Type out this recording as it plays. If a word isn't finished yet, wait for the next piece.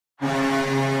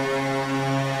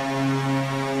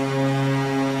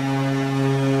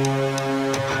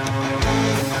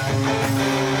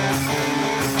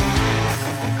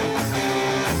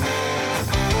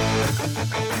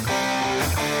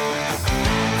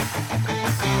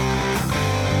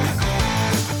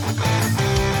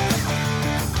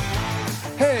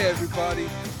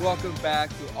welcome back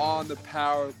to On the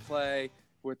Power Play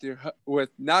with your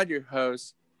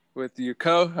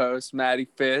co-host Maddie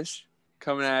Fish,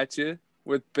 coming at you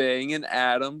with Bing and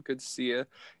Adam. Good to see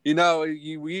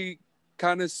you. We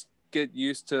kind of get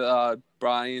used to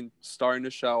Brian starting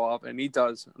the show off, and he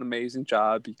does an amazing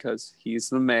job because he's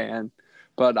the man.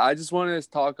 But I just wanted to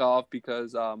talk off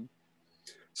because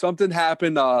something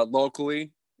happened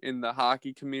locally in the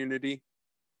hockey community.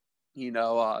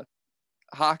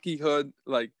 Hockeyhood,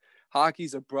 like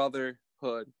hockey's a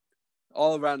brotherhood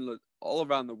all around the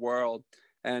world,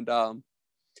 and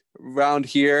around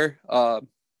here,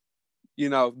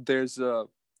 there's a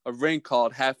rink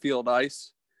called Hatfield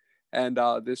Ice, and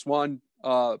this one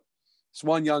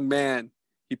young man,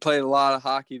 he played a lot of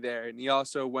hockey there, and he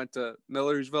also went to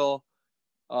Millersville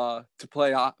to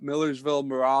play Millersville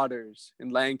Marauders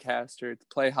in Lancaster to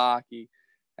play hockey,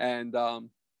 and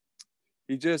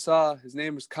his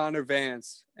name was Connor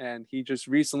Vance, and he just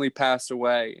recently passed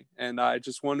away. And I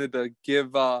just wanted to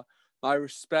give my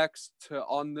respects to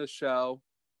on the show,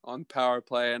 on Power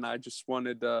Play, and I just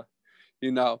wanted to,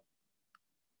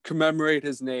 commemorate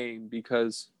his name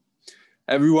because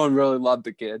everyone really loved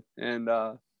the kid, and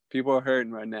people are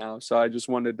hurting right now. So I just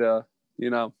wanted to,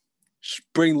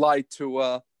 bring light to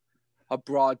a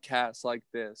broadcast like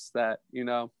this that,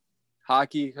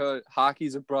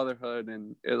 hockey's a brotherhood,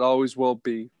 and it always will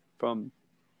be from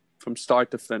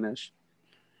start to finish.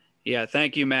 Yeah,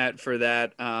 thank you, Matt, for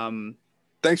that.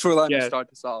 Thanks for letting me start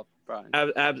this off, Brian.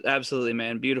 Absolutely,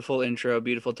 man. Beautiful intro,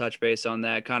 beautiful touch base on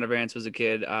that. Connor Vance was a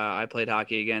kid I played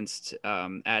hockey against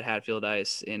at Hatfield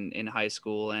Ice in high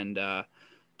school, and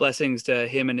blessings to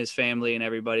him and his family and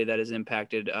everybody that is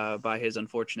impacted by his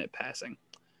unfortunate passing.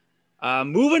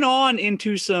 Moving on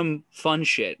into some fun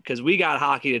shit, because we got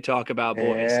hockey to talk about,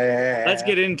 boys. Yeah. Let's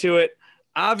get into it.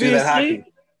 Obviously,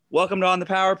 welcome to On the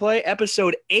Power Play,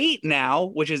 episode 8 now,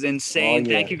 which is insane.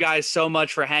 Thank you guys so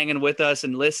much for hanging with us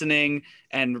and listening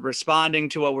and responding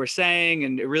to what we're saying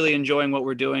and really enjoying what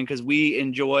we're doing, because we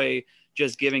enjoy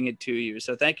just giving it to you.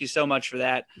 So thank you so much for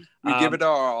that. We give it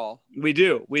our all. We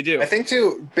do. I think,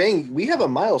 too, Bing, we have a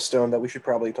milestone that we should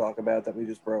probably talk about that we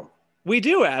just broke. We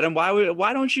do, Adam.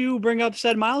 Why don't you bring up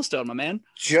said milestone, my man?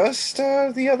 Just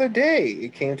the other day,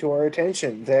 it came to our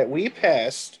attention that we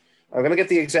passed. I'm going to get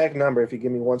the exact number if you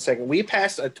give me 1 second. We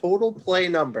passed a total play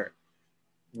number.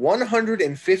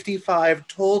 155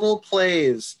 total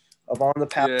plays of On the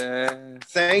Power. Yeah.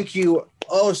 Thank you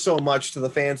so much to the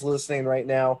fans listening right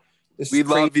now. We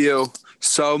love you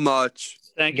so much.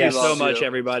 Thank you so much,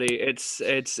 everybody. It's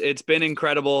been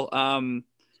incredible.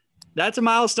 That's a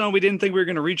milestone we didn't think we were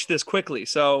going to reach this quickly.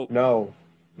 So no,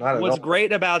 not at all. What's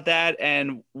great about that,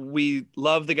 and we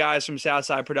love the guys from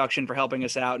Southside Production for helping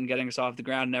us out and getting us off the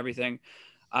ground and everything.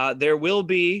 There will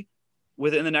be,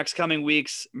 within the next coming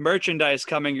weeks, merchandise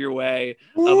coming your way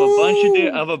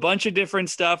of a bunch of different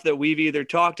stuff that we've either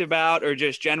talked about or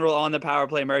just general On the Power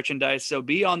Play merchandise. So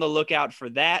be on the lookout for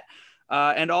that.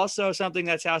 And also something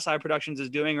that Southside Productions is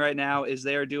doing right now is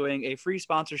they're doing a free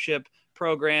sponsorship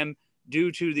program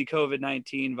due to the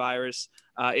COVID-19 virus.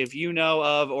 If you know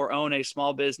of or own a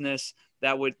small business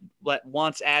that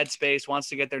wants ad space, wants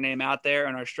to get their name out there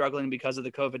and are struggling because of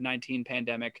the COVID-19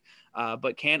 pandemic,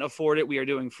 but can't afford it, we are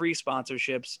doing free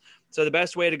sponsorships. So the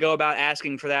best way to go about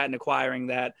asking for that and acquiring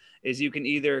that is you can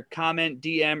either comment,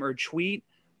 DM, or tweet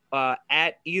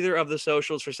at either of the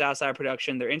socials for Southside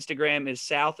Production. Their Instagram is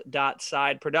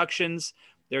south.sideproductions.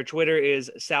 Their Twitter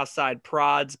is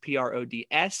southsideprods,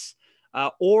 PRODS.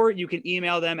 Or you can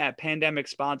email them at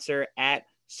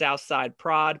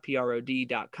pandemicsponsor@southsideprod,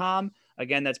 PROD.com.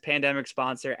 Again, that's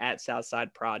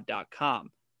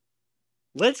pandemicsponsor@southsideprod.com.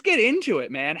 Let's get into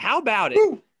it, man. How about it?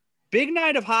 Woo! Big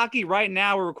night of hockey right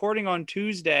now. We're recording on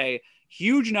Tuesday.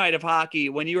 Huge night of hockey.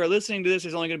 When you are listening to this,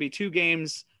 there's only going to be 2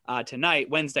 games tonight,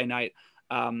 Wednesday night.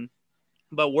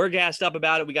 But we're gassed up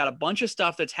about it. We got a bunch of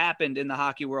stuff that's happened in the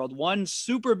hockey world. One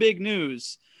super big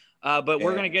news. But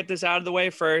we're going to get this out of the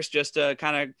way first, just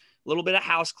kind of a little bit of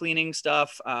house cleaning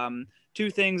stuff.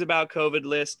 2 things about COVID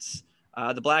lists.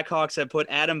 The Blackhawks have put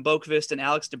Adam Boqvist and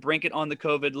Alex DeBrincat on the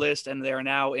COVID list, and they are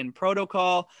now in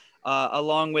protocol,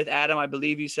 along with Adam, I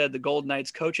believe you said the Golden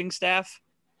Knights coaching staff.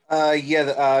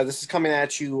 This is coming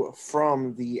at you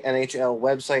from the NHL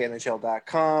website,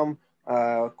 NHL.com.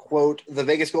 Quote, the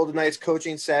Vegas Golden Knights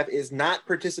coaching staff is not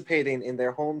participating in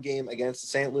their home game against the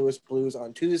St. Louis Blues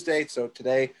on Tuesday. So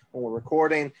today when we're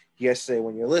recording, yesterday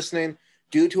when you're listening,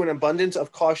 due to an abundance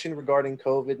of caution regarding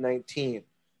COVID-19.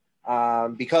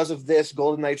 Because of this,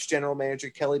 Golden Knights general manager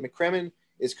Kelly McCrimmon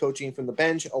is coaching from the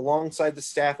bench alongside the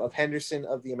staff of Henderson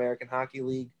of the American Hockey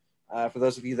League. For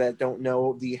those of you that don't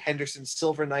know, the Henderson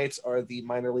Silver Knights are the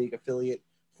minor league affiliate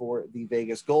for the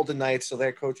Vegas Golden Knights. So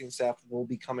their coaching staff will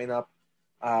be coming up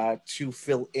to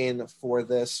fill in for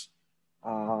this.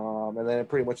 And then it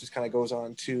pretty much just kind of goes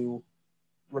on to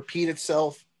repeat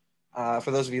itself. For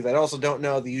those of you that also don't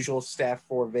know, the usual staff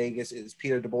for Vegas is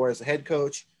Peter DeBoer as the head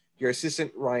coach, your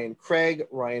assistant Ryan Craig,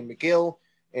 Ryan McGill,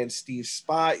 and Steve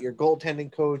Spott, your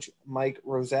goaltending coach Mike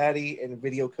Rosati, and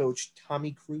video coach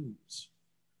Tommy Cruz.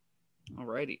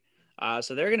 Alrighty.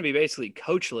 So they're going to be basically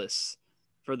coachless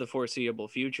for the foreseeable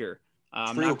future.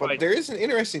 True, but there is an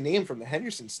interesting name from the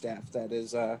Henderson staff that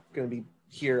is going to be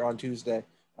here on Tuesday.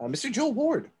 Mr. Joel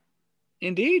Ward.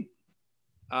 Indeed.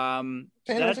 San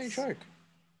Jose Shark.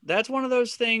 That's one of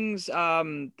those things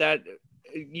that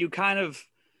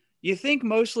you think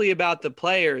mostly about the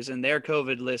players and their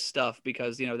COVID list stuff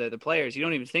because, you know, they're the players. You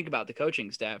don't even think about the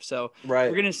coaching staff. So right.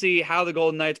 We're going to see how the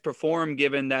Golden Knights perform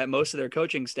given that most of their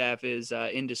coaching staff is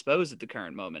indisposed at the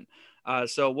current moment.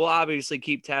 So we'll obviously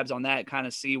keep tabs on that, kind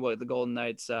of see what the Golden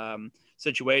Knights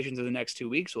situations in the next 2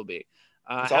 weeks will be.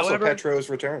 It's also Petro's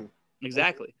return.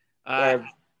 Exactly.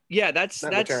 Yeah, that's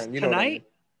return. You know tonight. I mean.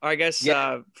 Or I guess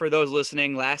for those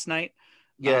listening, last night.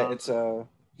 Yeah, it's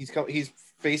he's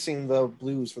facing the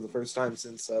Blues for the first time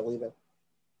since leaving.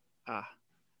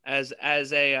 As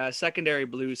a secondary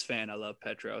Blues fan, I love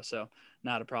Petro, so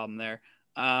not a problem there.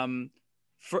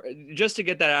 Just to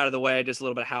get that out of the way, just a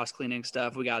little bit of house cleaning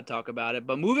stuff. We got to talk about it.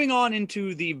 But moving on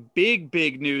into the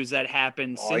big news that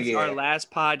happened since our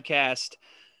last podcast,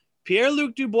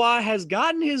 Pierre-Luc Dubois has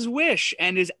gotten his wish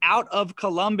and is out of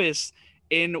Columbus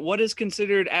in what is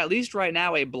considered, at least right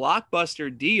now, a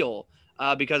blockbuster deal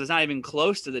because it's not even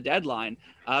close to the deadline.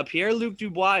 Pierre-Luc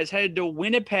Dubois is headed to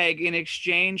Winnipeg in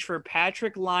exchange for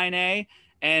Patrik Laine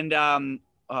and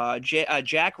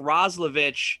Jack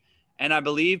Roslovic. And I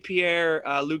believe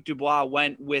Pierre-Luc Dubois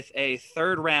went with a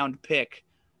third-round pick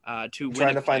to Winnipeg.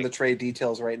 Trying to find the trade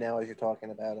details right now as you're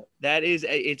talking about it.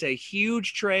 It's a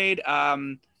huge trade.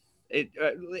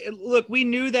 Look, we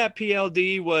knew that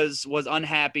PLD was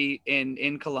unhappy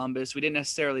in Columbus. We didn't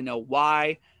necessarily know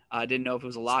why. Didn't know if it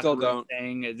was a locker room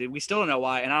thing. We still don't know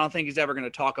why, and I don't think he's ever going to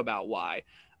talk about why.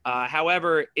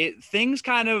 However, things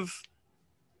kind of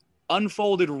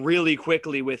unfolded really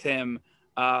quickly with him.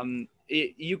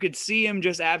 You could see him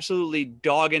just absolutely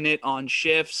dogging it on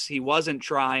shifts. He wasn't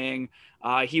trying.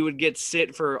 He would get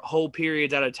sit for whole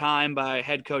periods at a time by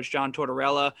head coach John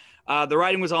Tortorella. The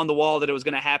writing was on the wall that it was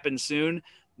going to happen soon.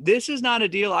 This is not a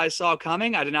deal I saw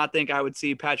coming. I did not think I would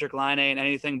see Patrik Laine in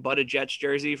anything but a Jets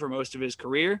jersey for most of his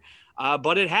career,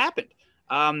 but it happened.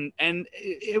 And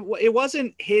it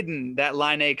wasn't hidden that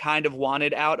Laine kind of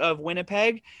wanted out of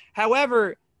Winnipeg.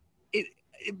 However,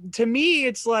 to me,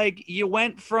 it's like you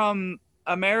went from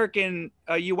Canadian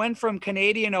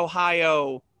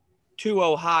Ohio to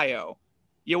Ohio.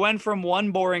 You went from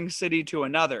one boring city to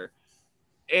another.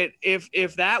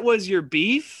 If that was your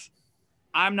beef,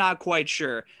 I'm not quite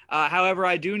sure. However,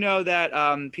 I do know that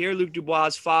Pierre-Luc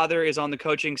Dubois' father is on the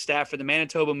coaching staff for the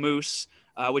Manitoba Moose,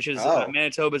 which is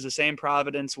Manitoba is the same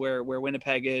province where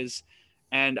Winnipeg is.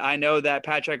 And I know that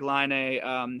Patrik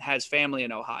Laine has family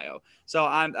in Ohio.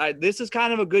 So this is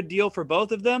kind of a good deal for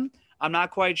both of them. I'm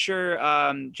not quite sure.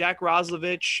 Jack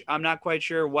Roslovic, I'm not quite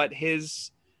sure what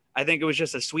I think it was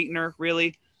just a sweetener,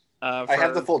 really. I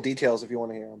have the full details if you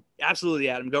want to hear them. Absolutely,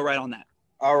 Adam. Go right on that.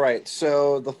 All right.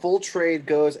 So the full trade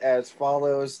goes as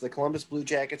follows. The Columbus Blue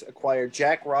Jackets acquired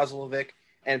Jack Roslovic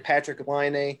and Patrik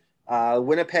Laine.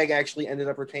 Winnipeg actually ended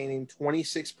up retaining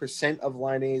 26% of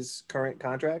Laine's current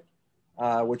contract,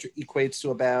 which equates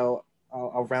to about,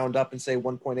 I'll round up and say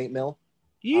 1.8 mil.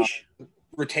 Yeesh.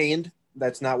 Retained.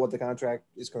 That's not what the contract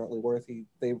is currently worth.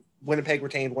 Winnipeg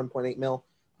retained 1.8 mil.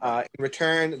 In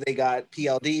return, they got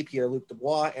PLD, Pierre-Luc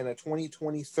Dubois, and a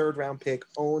 2020 third-round pick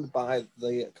owned by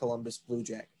the Columbus Blue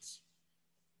Jackets.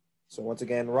 So once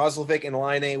again, Roslovic and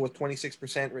Laine with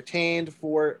 26% retained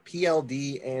for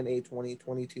PLD and a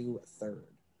 2022 third.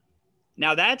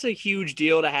 Now, that's a huge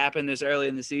deal to happen this early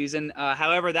in the season.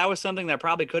 However, that was something that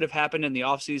probably could have happened in the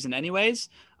offseason anyways.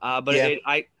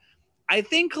 I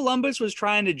think Columbus was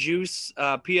trying to juice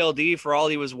PLD for all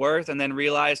he was worth and then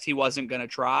realized he wasn't going to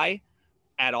try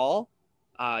at all.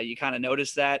 You kind of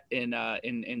noticed that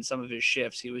in some of his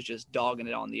shifts. He was just dogging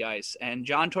it on the ice. And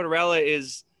John Tortorella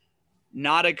is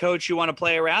not a coach you want to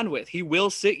play around with. He will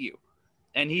sit you.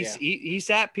 And he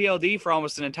sat PLD for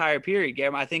almost an entire period.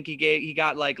 I think he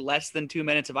got like less than 2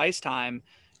 minutes of ice time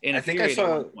in a period at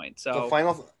one point. So the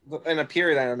final in a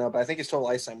period, I don't know, but I think his total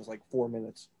ice time was like 4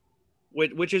 minutes,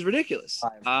 which is ridiculous.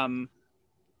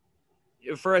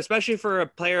 especially for a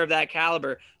player of that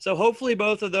caliber. So hopefully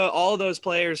all of those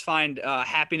players find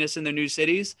happiness in their new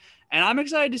cities. And I'm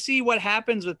excited to see what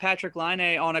happens with Patrik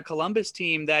Laine on a Columbus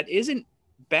team that isn't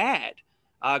bad.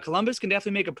 Columbus can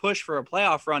definitely make a push for a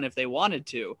playoff run if they wanted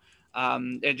to.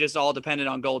 It just all depended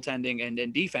on goaltending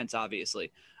and defense,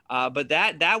 obviously. But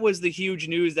that was the huge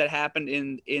news that happened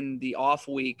in the off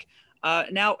week.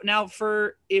 Now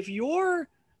for if you're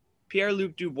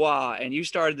Pierre-Luc Dubois and you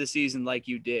started the season like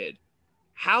you did,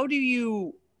 how do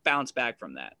you bounce back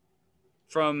from that?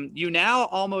 From you now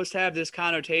almost have this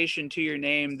connotation to your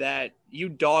name that you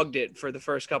dogged it for the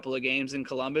first couple of games in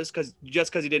Columbus because you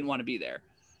didn't want to be there.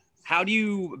 How do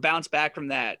you bounce back from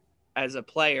that as a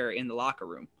player in the locker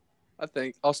room? I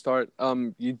think I'll start.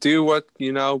 You do what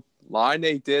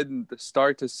Laine did in the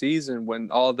start to season when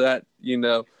all that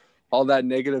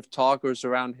negative talk was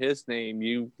around his name.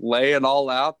 You lay it all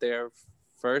out there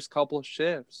first couple of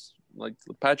shifts. Like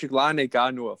Patrik Laine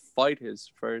got into a fight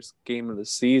his first game of the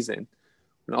season,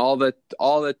 and all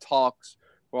the talks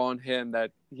were on him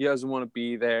that he doesn't want to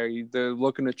be there. They're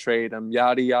looking to trade him.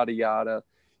 Yada yada yada.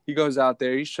 He goes out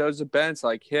there. He shows the bench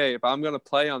like, hey, if I'm gonna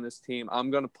play on this team, I'm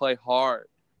gonna play hard,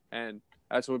 and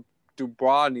that's what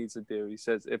Dubois needs to do. He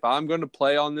says, if I'm going to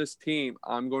play on this team,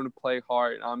 I'm going to play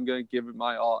hard. And I'm going to give it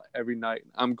my all every night.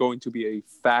 I'm going to be a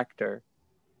factor.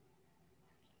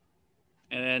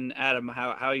 And then Adam,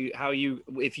 how you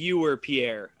if you were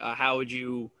Pierre, how would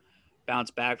you bounce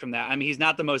back from that? I mean, he's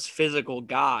not the most physical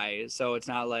guy, so it's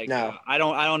not like No. I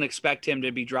don't expect him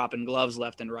to be dropping gloves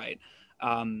left and right.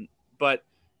 But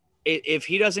if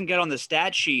he doesn't get on the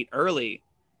stat sheet early,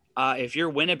 if you're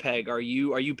Winnipeg, are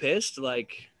you pissed?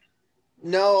 Like,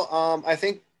 no, I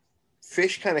think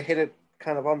Fish kind of hit it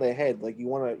kind of on the head. Like you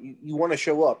want to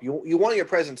show up. You want your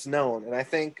presence known, and I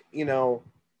think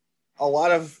a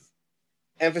lot of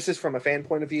emphasis from a fan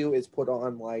point of view is put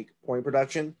on like point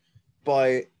production,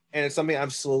 and it's something I'm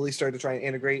slowly starting to try and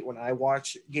integrate when I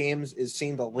watch games is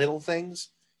seeing the little things,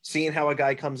 seeing how a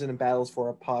guy comes in and battles for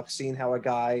a puck, seeing how a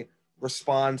guy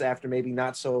responds after maybe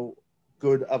not so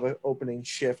good of an opening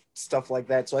shift, stuff like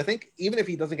that. So I think even if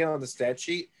he doesn't get on the stat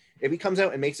sheet, if he comes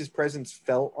out and makes his presence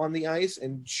felt on the ice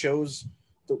and shows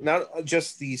not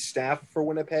just the staff for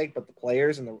Winnipeg, but the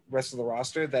players and the rest of the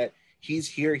roster that he's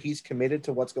here, he's committed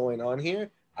to what's going on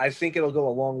here, I think it'll go a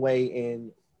long way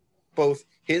in both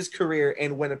his career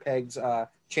and Winnipeg's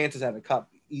chances at a cup,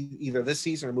 either this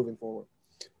season or moving forward.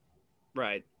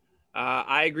 Right.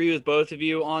 I agree with both of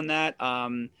you on that.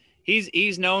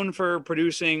 He's known for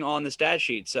producing on the stat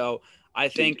sheet. So I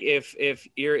think if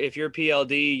you're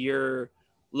PLD, you're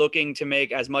looking to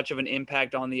make as much of an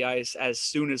impact on the ice as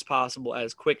soon as possible,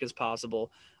 as quick as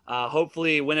possible.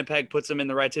 Hopefully Winnipeg puts him in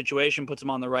the right situation, puts him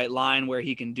on the right line where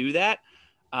he can do that.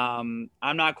 I'm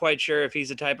not quite sure if he's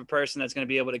the type of person that's going to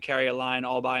be able to carry a line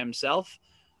all by himself.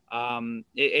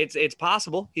 It's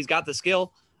possible. He's got the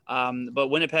skill. But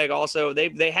Winnipeg also,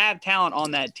 they have talent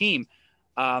on that team.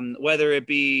 Whether it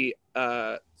be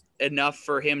enough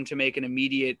for him to make an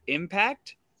immediate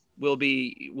impact will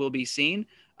be seen.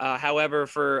 However,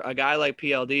 for a guy like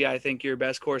PLD, I think your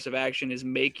best course of action is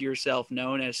make yourself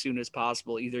known as soon as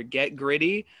possible. Either get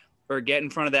gritty or get in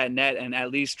front of that net and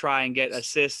at least try and get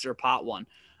assists or pot one.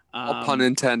 All pun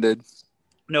intended.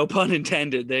 No pun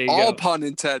intended. There you go. All pun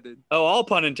intended. Oh, all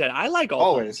pun intended. I like all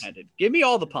Always. pun intended. Give me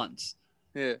all the puns.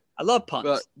 Yeah. I love puns.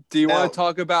 But do you Now- want to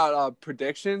talk about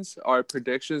predictions? Our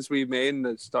predictions we made in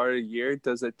the start of the year,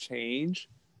 does it change?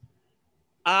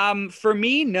 For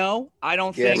me, no. I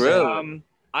don't Yes. think Really?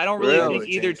 I don't really Really?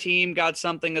 think either Change. team got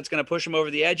something that's going to push them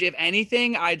over the edge. If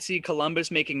anything, I'd see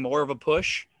Columbus making more of a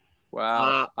push.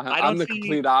 Wow. I I'm don't the see-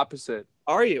 complete opposite.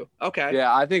 Are you? Okay.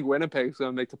 Yeah, I think Winnipeg's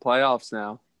going to make the playoffs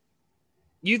now.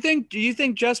 Do you think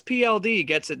just PLD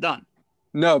gets it done?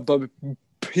 No, but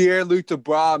Pierre-Luc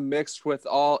Dubois mixed with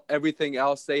everything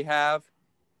else they have,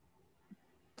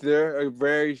 they're a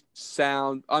very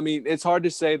sound. I mean, it's hard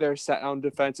to say they're a sound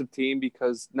defensive team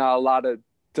because not a lot of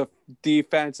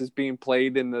defense is being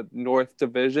played in the North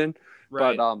Division.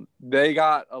 Right. But they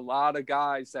got a lot of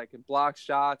guys that can block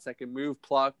shots, that can move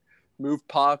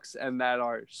pucks, and that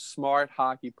are smart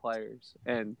hockey players.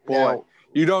 And boy, Now-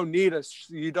 you don't need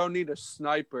a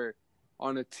sniper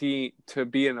on a team to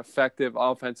be an effective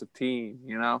offensive team,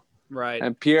 Right.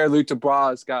 And Pierre-Luc Dubois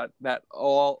has got that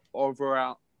all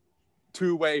over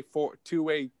two-way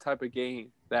type of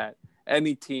game that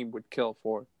any team would kill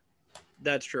for.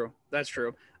 That's true.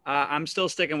 I'm still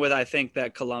sticking with I think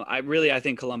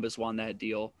Columbus won that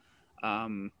deal.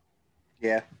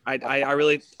 Yeah.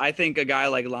 I think a guy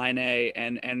like Laine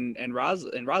and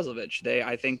Roslovich,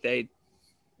 I think they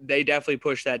they definitely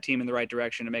pushed that team in the right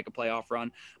direction to make a playoff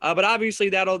run. But obviously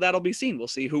that'll be seen. We'll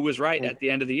see who was right at the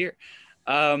end of the year.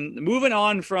 Moving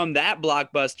on from that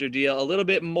blockbuster deal, a little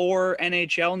bit more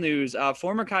NHL news.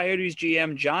 Former Coyotes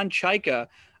GM John Chayka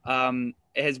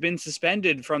has been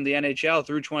suspended from the NHL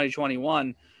through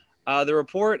 2021. The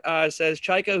report says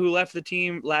Chayka, who left the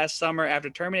team last summer after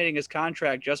terminating his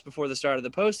contract just before the start of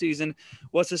the postseason,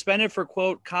 was suspended for,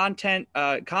 quote,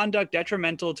 conduct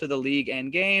detrimental to the league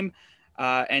and game,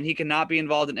 and he cannot be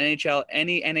involved in any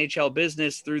NHL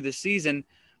business through the season.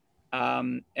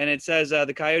 And it says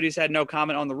the Coyotes had no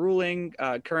comment on the ruling.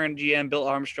 Current GM Bill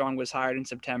Armstrong was hired in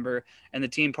September, and the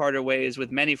team parted ways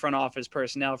with many front office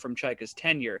personnel from Chayka's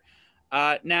tenure.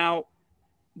 Now,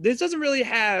 this doesn't really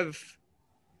have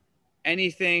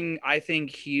anything, I think,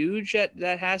 huge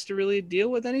that has to really deal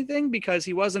with anything because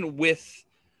he wasn't with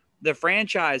the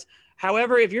franchise.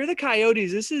 However, if you're the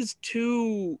Coyotes, this is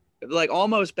two like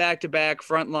almost back-to-back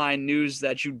frontline news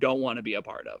that you don't want to be a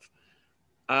part of.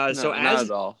 Not at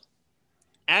all.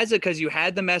 Because you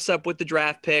had the mess up with the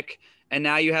draft pick, and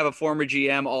now you have a former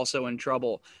GM also in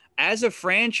trouble. As a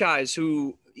franchise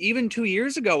who even 2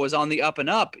 years ago was on the up and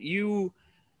up, you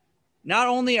not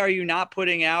only are you not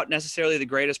putting out necessarily the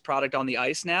greatest product on the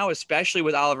ice now, especially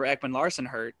with Oliver Ekman-Larsson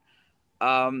hurt,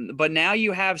 but now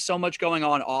you have so much going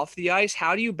on off the ice.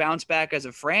 How do you bounce back as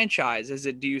a franchise?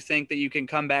 Do you think that you can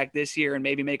come back this year and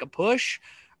maybe make a push,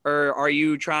 or are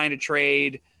you trying to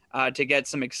trade to get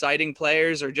some exciting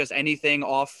players or just anything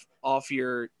off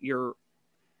your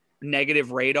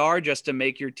negative radar just to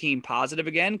make your team positive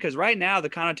again? Because right now the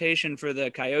connotation for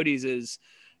the Coyotes is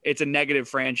it's a negative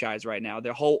franchise right now.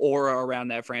 The whole aura around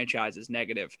that franchise is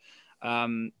negative.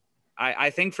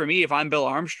 I think for me, if I'm Bill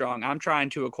Armstrong, I'm trying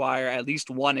to acquire at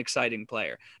least one exciting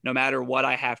player, no matter what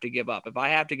I have to give up. If I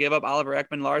have to give up Oliver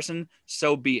Ekman-Larsson,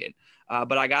 so be it.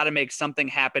 But I got to make something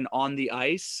happen on the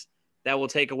ice that will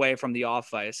take away from the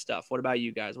off-ice stuff. What about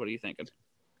you guys? What are you thinking?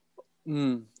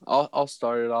 I'll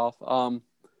start it off.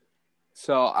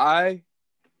 So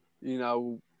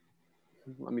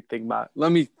let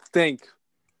me think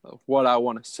of what I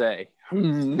want to say.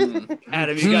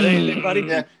 Adam, you got anything, buddy?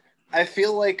 Yeah, I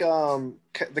feel like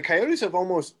the Coyotes have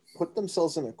almost put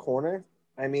themselves in a corner.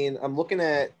 I mean, I'm looking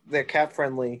at their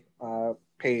cap-friendly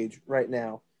page right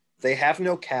now. They have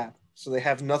no cap, so they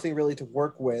have nothing really to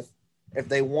work with. If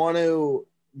they want to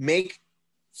make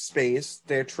space,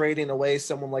 they're trading away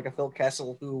someone like a Phil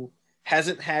Kessel who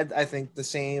hasn't had, I think, the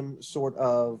same sort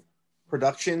of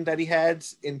production that he had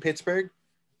in Pittsburgh.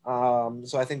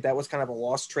 So I think that was kind of a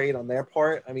lost trade on their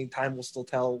part. I mean, time will still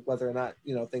tell whether or not,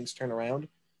 things turn around.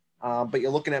 But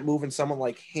you're looking at moving someone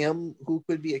like him who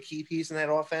could be a key piece in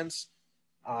that offense.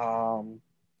 I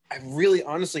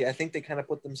think they kind of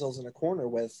put themselves in a corner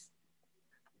with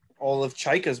all of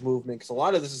Chayka's movement because a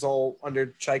lot of this is all under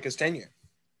Chayka's tenure.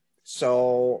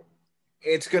 So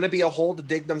it's going to be a hole to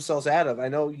dig themselves out of. I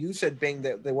know you said, Bing,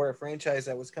 that they were a franchise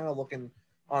that was kind of looking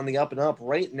on the up and up.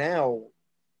 Right now,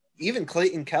 even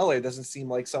Clayton Keller doesn't seem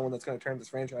like someone that's going to turn this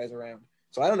franchise around.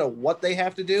 So I don't know what they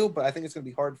have to do, but I think it's going to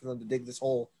be hard for them to dig this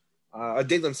hole,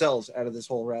 dig themselves out of this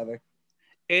hole, rather.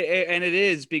 And it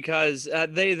is because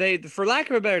they, for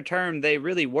lack of a better term, they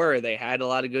really were. They had a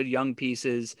lot of good young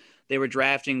pieces. They were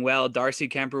drafting well. Darcy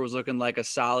Kemper was looking like a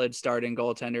solid starting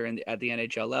goaltender at the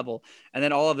NHL level. And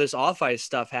then all of this off-ice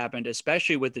stuff happened,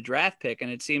 especially with the draft pick.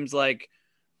 And it seems like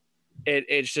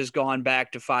it's just gone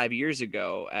back to 5 years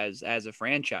ago as a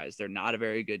franchise. They're not a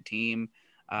very good team.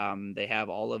 They have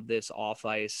all of this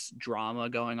off-ice drama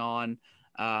going on.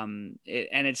 And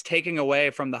it's taking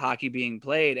away from the hockey being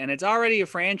played. And it's already a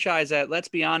franchise that, let's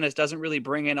be honest, doesn't really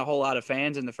bring in a whole lot of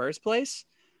fans in the first place.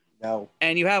 No.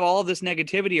 And you have all of this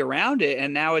negativity around it.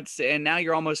 And now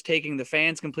you're almost taking the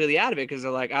fans completely out of it because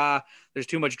they're like, there's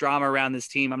too much drama around this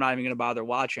team. I'm not even going to bother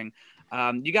watching.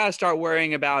 You got to start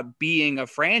worrying about being a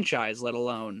franchise, let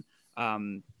alone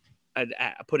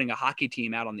putting a hockey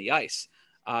team out on the ice.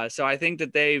 So I think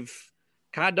that they've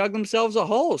kind of dug themselves a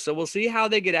hole. So we'll see how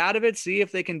they get out of it, see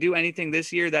if they can do anything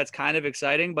this year that's kind of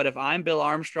exciting. But if I'm Bill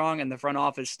Armstrong and the front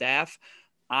office staff,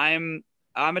 I'm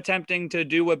attempting to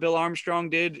do what Bill Armstrong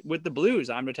did with the Blues.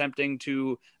 I'm attempting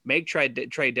to make trade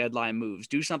deadline moves,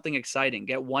 do something exciting,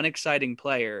 get one exciting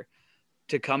player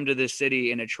to come to this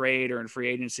city in a trade or in free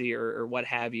agency or what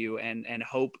have you, and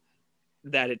hope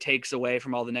that it takes away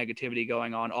from all the negativity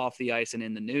going on off the ice and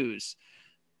in the news.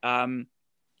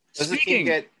 Does the team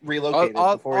get relocated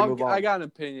before we move on? I got an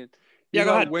opinion. Yeah,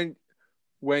 go ahead.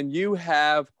 When you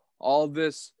have all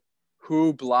this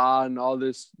hoopla and all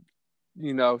this,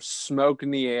 smoke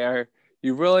in the air,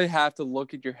 you really have to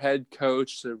look at your head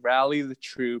coach to rally the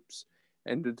troops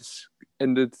and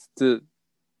to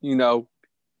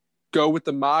go with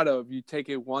the motto of you take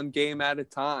it one game at a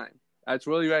time. That's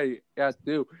really what you have to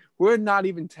do. We're not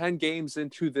even 10 games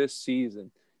into this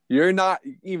season. You're not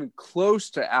even close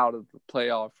to out of the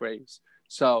playoff race.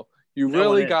 So you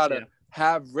really got to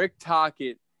have Rick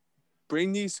Tocchet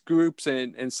bring these groups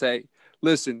in and say,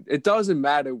 listen, it doesn't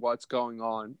matter what's going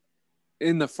on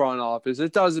in the front office.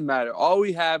 It doesn't matter. All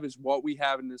we have is what we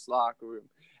have in this locker room.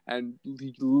 And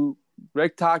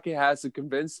Rick Tocchet has to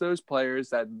convince those players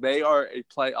that they are a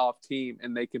playoff team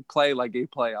and they can play like a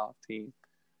playoff team.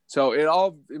 So it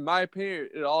all, in my opinion,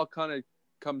 it all kind of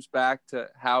comes back to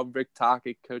how Rick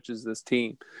Tocchet coaches this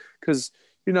team. Because,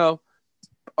 you know,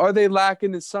 are they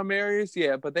lacking in some areas?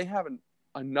 Yeah, but they have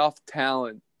enough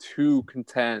talent to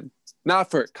contend.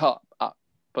 Not for a cup,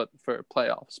 but for a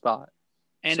playoff spot.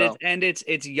 And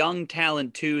it's young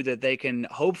talent too that they can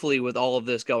hopefully, with all of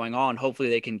this going on, hopefully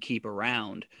they can keep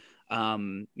around,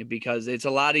 because it's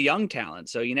a lot of young talent.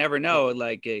 So you never know.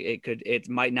 Like it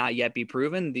might not yet be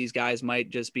proven. These guys might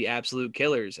just be absolute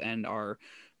killers and are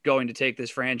going to take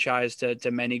this franchise to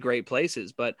many great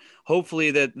places. But hopefully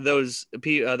that those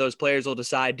players will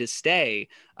decide to stay,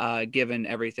 given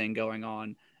everything going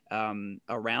on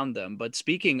around them. But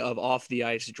speaking of off the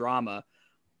ice drama,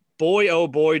 boy, oh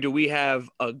boy, do we have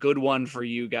a good one for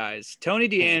you guys. Tony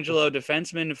DeAngelo,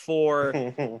 defenseman for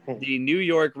the New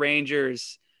York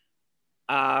Rangers.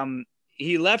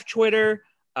 He left Twitter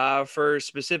for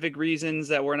specific reasons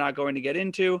that we're not going to get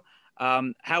into.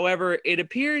 However, it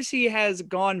appears he has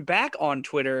gone back on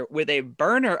Twitter with a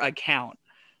burner account.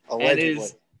 Allegedly.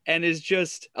 And is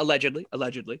just allegedly,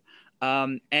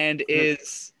 and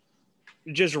is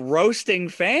just roasting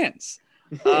fans.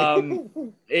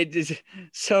 It is,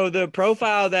 so the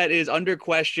profile that is under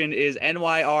question is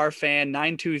NYR fan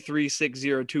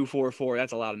 923602444.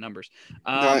 That's a lot of numbers.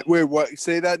 Wait, what?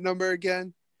 Say that number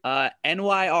again.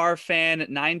 NYR fan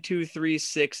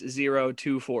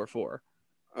 923602444.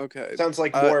 Okay. Sounds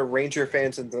like more Ranger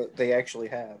fans than they actually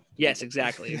have. Yes,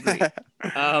 exactly.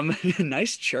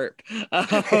 Nice chirp.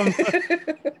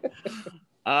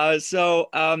 So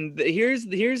here's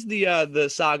the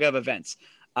saga of events.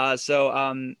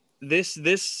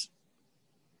 This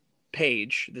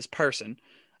page, this person,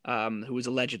 who was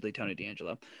allegedly Tony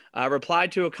DeAngelo,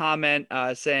 replied to a comment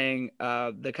saying,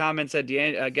 the comment said,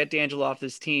 get DeAngelo off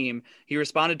this team. He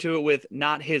responded to it with,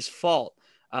 not his fault.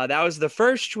 That was the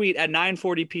first tweet at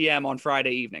 9:40 p.m. on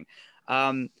Friday evening.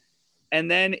 And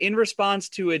then in response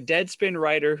to a Deadspin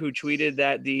writer who tweeted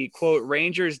that the quote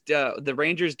the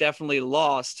Rangers definitely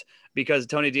lost because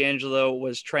Tony DeAngelo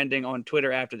was trending on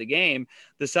Twitter after the game,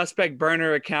 the suspect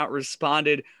burner account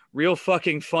responded, real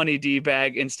fucking funny,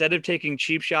 D-bag. Instead of taking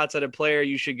cheap shots at a player,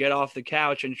 you should get off the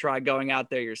couch and try going out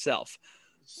there yourself.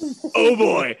 Oh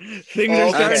boy, things are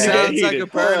starting to get heated. Sounds like a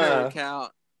burner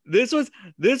account. This was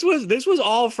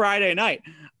all Friday night,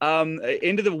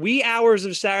 into the wee hours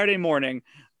of Saturday morning.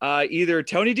 Either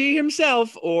Tony D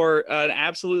himself or an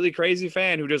absolutely crazy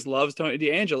fan who just loves Tony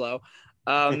DeAngelo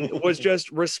was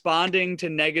just responding to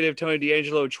negative Tony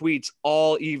DeAngelo tweets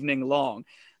all evening long.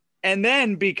 And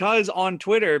then because on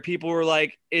Twitter, people were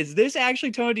like, is this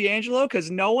actually Tony DeAngelo? Because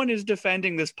no one is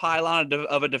defending this pylon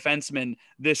of a defenseman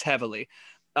this heavily.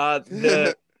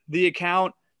 The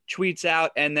account tweets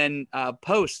out and then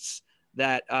posts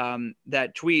that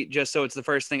tweet just so it's the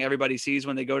first thing everybody sees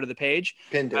when they go to the page.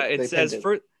 It says,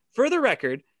 for the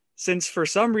record, since for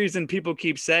some reason people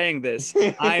keep saying this,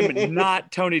 I'm not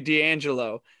Tony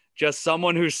DeAngelo, just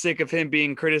someone who's sick of him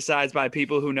being criticized by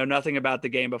people who know nothing about the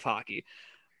game of hockey.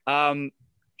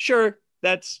 Sure,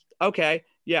 that's okay.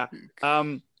 Yeah.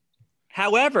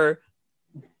 However,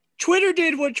 Twitter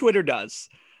did what Twitter does.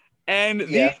 And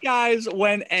these guys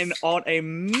went on a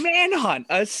manhunt,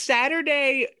 a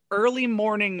Saturday early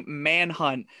morning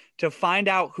manhunt to find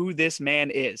out who this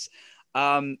man is.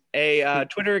 A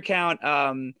Twitter account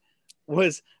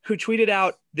who tweeted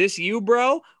out, this you,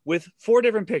 bro, with 4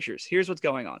 different pictures. Here's what's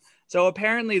going on. So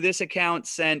apparently this account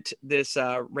sent this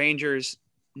Rangers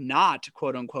not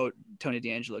quote unquote Tony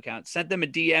DeAngelo account, sent them a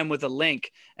DM with a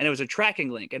link, and it was a tracking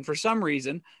link. And for some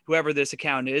reason, whoever this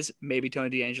account is, maybe Tony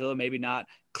DeAngelo, maybe not,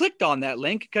 clicked on that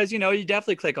link because, you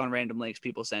definitely click on random links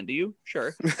people send to you.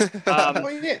 Sure.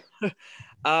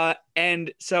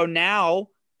 And so now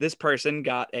this person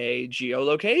got a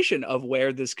geolocation of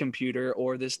where this computer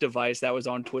or this device that was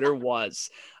on Twitter was.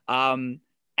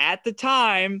 At the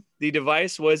time, the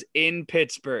device was in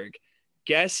Pittsburgh.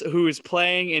 Guess who is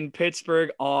playing in Pittsburgh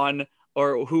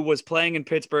who was playing in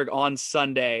Pittsburgh on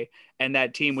Sunday, and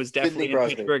that team was definitely in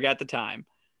Pittsburgh at the time.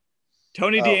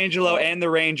 Tony DeAngelo and the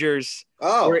Rangers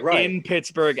were in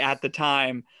Pittsburgh at the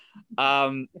time.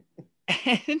 And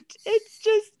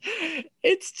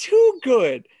it's too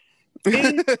good.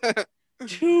 It's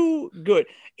too good.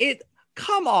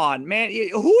 Come on, man.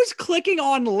 Who's clicking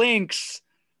on links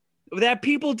that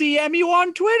people DM you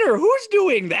on Twitter? Who's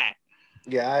doing that?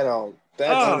 Yeah, I don't.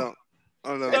 That's, I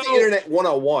don't know. that's internet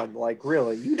 101. Like,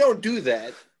 really, you don't do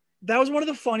that. That was one of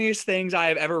the funniest things I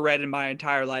have ever read in my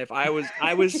entire life. I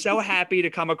was so happy to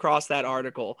come across that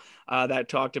article that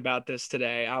talked about this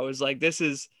today. I was like, this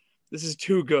is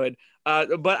too good.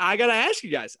 But I gotta ask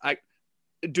you guys,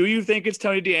 do you think it's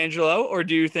Tony DeAngelo, or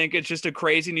do you think it's just a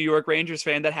crazy New York Rangers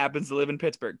fan that happens to live in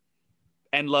Pittsburgh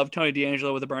and love Tony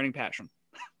DeAngelo with a burning passion?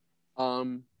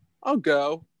 I'll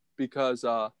go because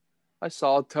I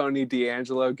saw Tony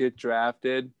DeAngelo get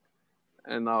drafted,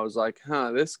 and I was like,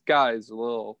 this guy's a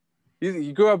little.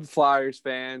 He grew up a Flyers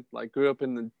fan, like grew up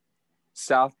in the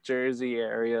South Jersey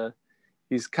area.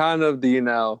 He's kind of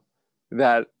the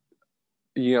that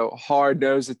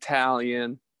hard-nosed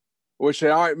Italian, which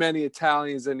there aren't many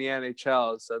Italians in the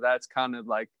NHL, so that's kind of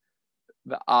like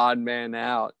the odd man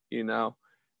out,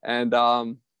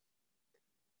 and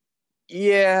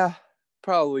yeah,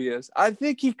 probably is. I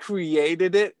think he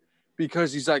created it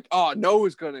because he's like, oh, no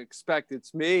one's gonna expect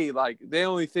it's me. Like, they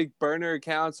only think burner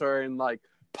accounts are in like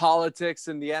politics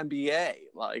in the NBA.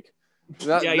 Like, you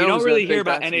don't really hear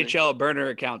about NHL burner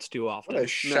accounts too often. What a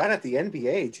shot at the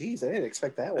NBA. Jeez, I didn't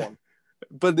expect that one.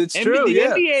 But it's true. The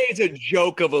NBA is a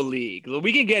joke of a league.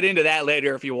 We can get into that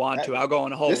later if you want to. I'll go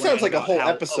on a whole. This sounds like a whole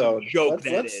episode. Joke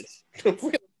that is.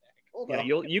 Yeah,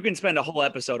 you can spend a whole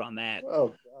episode on that.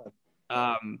 Oh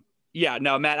God. Yeah,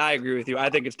 no, Matt, I agree with you. I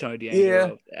think it's Tony DeAngelo.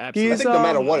 Yeah, absolutely. I think no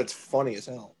matter what, it's funny as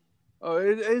hell. Oh,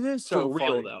 it is so for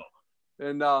funny. Real though.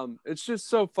 And it's just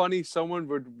so funny someone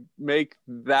would make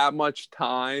that much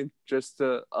time just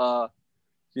to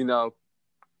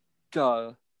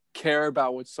care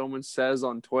about what someone says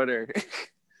on Twitter.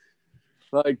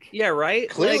 Like, yeah, right.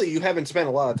 Clearly, you haven't spent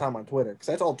a lot of time on Twitter because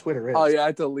that's all Twitter is. Oh yeah,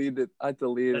 I deleted it.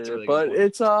 Really, but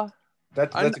it's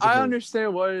that's I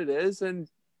understand what it is, and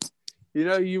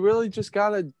you really just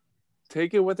gotta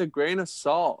take it with a grain of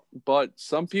salt. But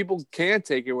some people can't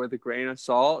take it with a grain of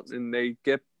salt, and they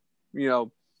get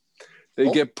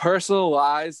get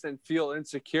personalized and feel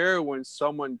insecure when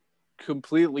someone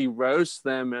completely roasts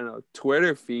them in a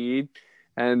Twitter feed,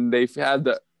 and they've had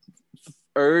the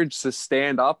urge to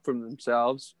stand up for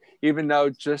themselves, even though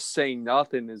just saying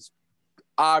nothing is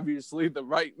obviously the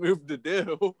right move to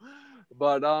do.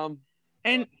 But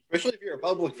and especially if you're a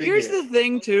public figure. Here's the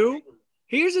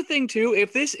thing too.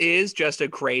 If this is just a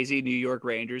crazy New York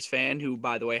Rangers fan who,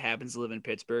 by the way, happens to live in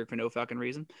Pittsburgh for no fucking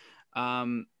reason,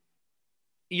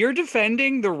 you're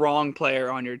defending the wrong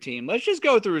player on your team. Let's just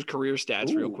go through his career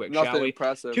stats real quick, shall we?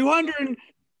 Impressive. 200.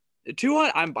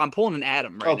 I'm pulling an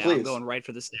Adam right now. Please. I'm going right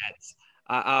for the stats.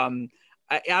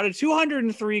 Out of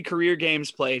 203 career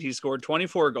games played, he scored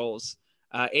 24 goals,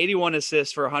 81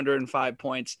 assists for 105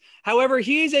 points. However,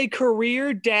 he is a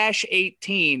career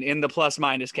 -18 in the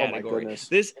plus-minus category. Oh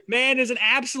This man is an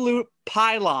absolute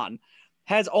pylon.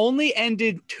 Has only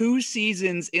ended 2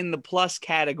 seasons in the plus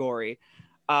category,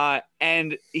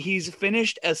 and he's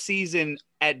finished a season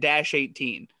at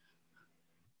 -18.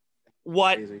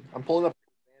 What? I'm pulling up.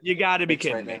 You got to be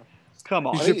kidding me. Come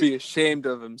on. He should be ashamed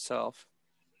of himself.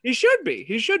 He should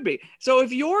be. So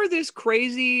if you're this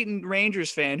crazy Rangers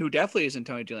fan who definitely isn't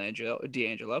Tony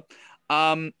DeAngelo,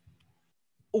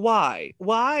 why?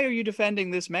 Why are you defending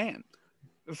this man?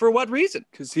 For what reason?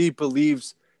 Because he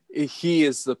believes he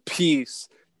is the piece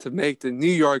to make the New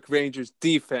York Rangers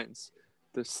defense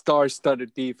the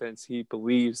star-studded defense he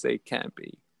believes they can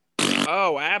be.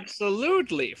 Oh,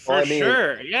 absolutely. For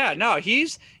sure. Yeah, no,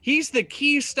 he's the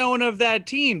keystone of that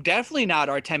team. Definitely not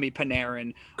Artemi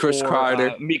Panarin, Chris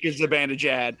Kreider, Mika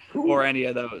Zibanejad, or any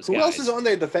of those Who guys. else is on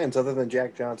their defense other than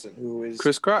Jack Johnson, who is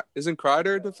Chris Kreider? Isn't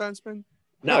Kreider a defenseman?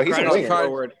 No, he's Kreider's a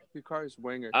forward. Kreider's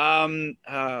winger.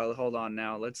 Hold on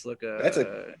now. Let's look at That's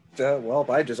well,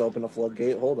 I just opened a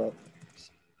floodgate. Hold up.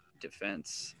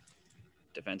 Defense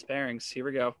pairings. Here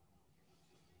we go.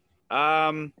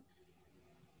 I'll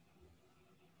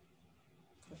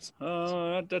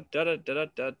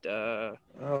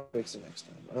fix it next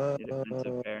time.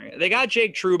 They got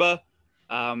Jake Trouba.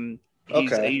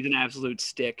 He's an absolute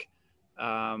stick.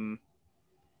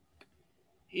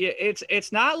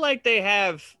 It's not like they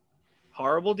have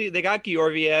horrible. They got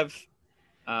Georgiev.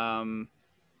 For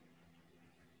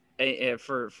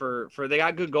they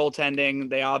got good goaltending.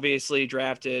 They obviously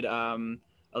drafted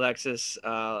Alexis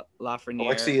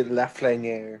Lafreniere.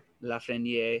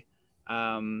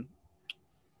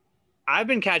 I've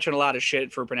been catching a lot of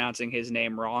shit for pronouncing his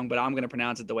name wrong, but I'm going to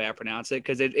pronounce it the way I pronounce it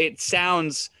because it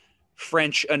sounds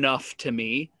French enough to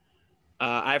me.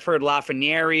 I've heard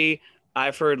Lafreniere.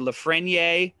 I've heard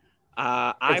Lafreniere.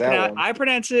 I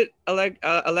pronounce it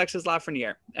Alexis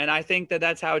Lafreniere, and I think that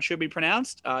that's how it should be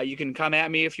pronounced. You can come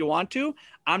at me if you want to.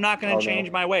 I'm not going to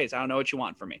change my ways. I don't know what you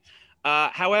want from me.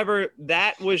 However,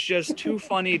 that was just too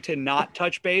funny to not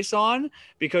touch base on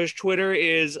because Twitter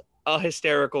is a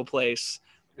hysterical place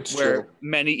where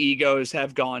many egos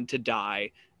have gone to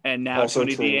die. And now Also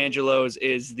Tony true. D'Angelo's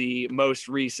is the most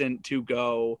recent to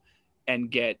go and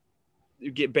get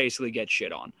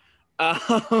shit on.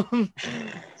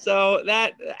 So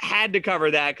that had to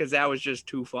cover that because that was just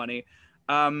too funny.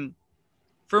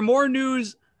 For more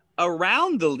news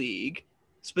around the league,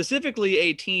 specifically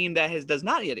a team that does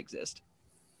not yet exist,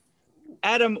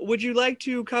 Adam, would you like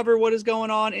to cover what is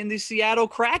going on in the Seattle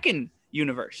Kraken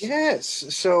universe? Yes.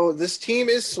 So this team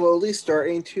is slowly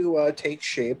starting to take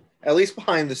shape, at least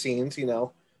behind the scenes,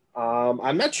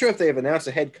 I'm not sure if they've announced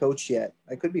a head coach yet.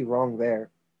 I could be wrong there.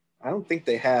 I don't think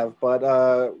they have,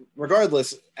 but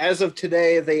regardless, as of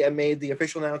today, they made the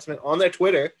official announcement on their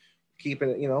Twitter, keeping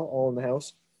it, all in the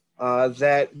house,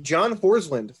 that John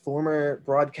Horsland, former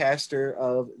broadcaster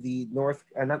of the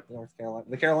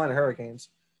the Carolina Hurricanes,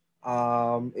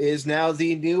 is now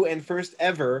the new and first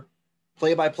ever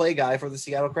play-by-play guy for the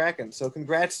Seattle Kraken. So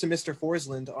congrats to Mr.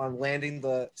 Horsland on landing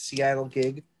the Seattle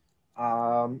gig.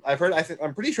 I'm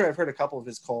pretty sure I've heard a couple of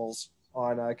his calls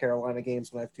on Carolina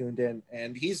games when I've tuned in,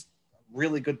 and he's a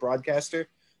really good broadcaster.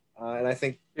 And I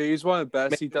think he's one of the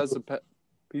best. He does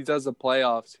the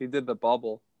playoffs. He did the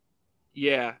bubble.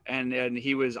 Yeah, and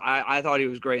he was. I thought he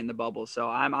was great in the bubble. So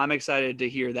I'm excited to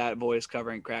hear that voice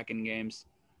covering Kraken games.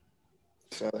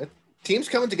 So team's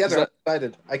coming together. I'm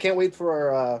excited. I can't wait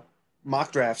for our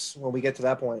mock drafts when we get to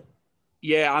that point.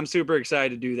 Yeah, I'm super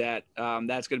excited to do that.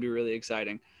 That's going to be really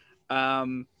exciting.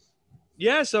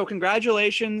 Yeah, so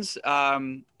congratulations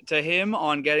to him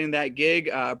on getting that gig.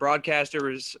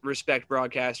 Broadcasters respect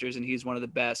broadcasters, and he's one of the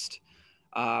best.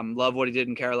 Love what he did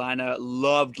in Carolina.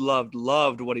 Loved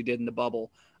what he did in the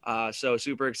bubble. So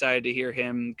super excited to hear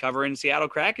him covering Seattle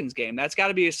Kraken's game. That's got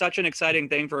to be such an exciting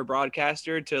thing for a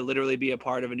broadcaster to literally be a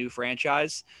part of a new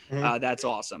franchise. That's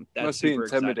awesome. That's must be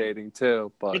intimidating exciting.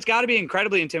 Too, but it's got to be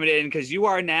incredibly intimidating because you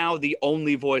are now the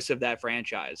only voice of that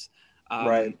franchise.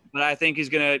 Right. But I think he's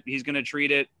gonna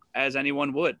treat it as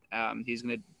anyone would. He's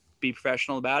gonna be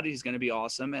professional about it. He's gonna be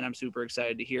awesome, and I'm super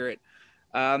excited to hear it.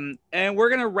 And we're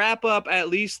gonna wrap up at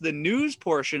least the news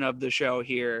portion of the show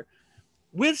here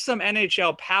with some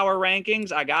NHL power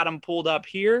rankings. I got them pulled up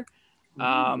here.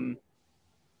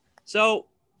 So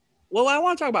what I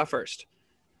want to talk about first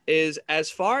is, as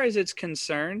far as it's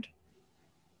concerned,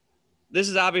 this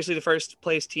is obviously the first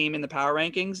place team in the power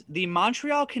rankings. The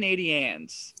Montreal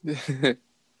Canadiens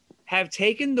have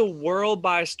taken the world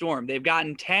by storm. They've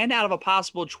gotten 10 out of a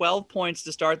possible 12 points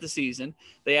to start the season.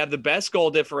 They have the best goal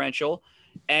differential,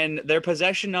 and their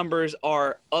possession numbers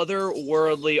are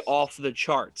otherworldly off the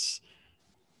charts.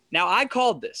 Now, I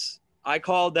called this. I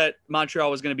called that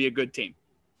Montreal was going to be a good team.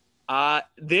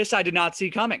 This I did not see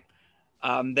coming.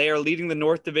 They are leading the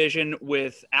North Division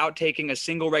without taking a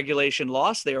single regulation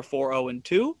loss. They are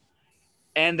 4-0-2,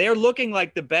 and they're looking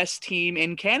like the best team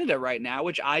in Canada right now,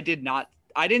 which I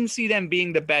didn't see them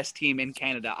being the best team in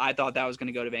Canada. I thought that was going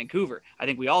to go to Vancouver. I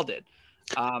think we all did.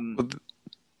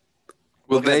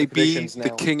 Will they be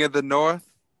the king of the North?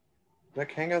 The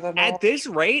king of the North? At this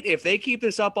rate, if they keep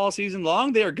this up all season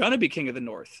long, they are going to be king of the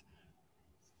North.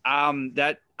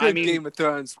 Game of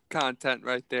Thrones content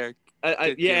right there.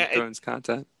 Game of Thrones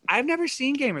content. I've never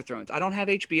seen Game of Thrones. I don't have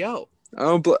HBO.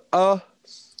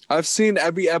 I've seen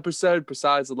every episode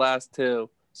besides the last two.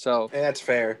 So that's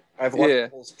fair. I've watched the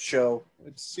whole show.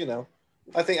 It's I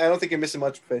don't think you're missing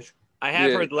much, Fish. I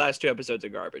have heard the last two episodes are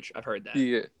garbage. I've heard that.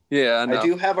 Yeah. I know. I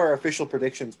do have our official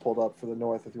predictions pulled up for the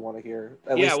North if you want to hear.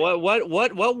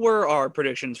 What were our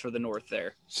predictions for the North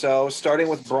there? So starting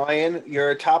with Brian,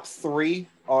 your top three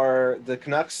are the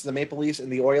Canucks, the Maple Leafs,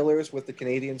 and the Oilers, with the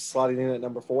Canadiens slotting in at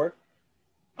number 4.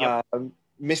 Yep.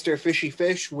 Mr. Fishy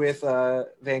Fish with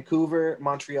Vancouver,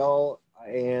 Montreal,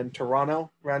 and Toronto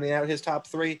rounding out his top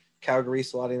 3. Calgary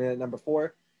slotting in at number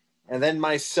 4. And then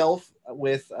myself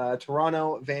with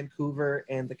Toronto, Vancouver,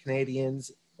 and the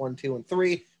Canadiens 1, 2, and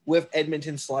 3, with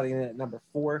Edmonton slotting in at number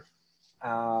 4. We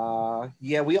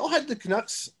all had the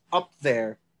Canucks up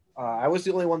there. I was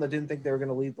the only one that didn't think they were going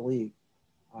to lead the league.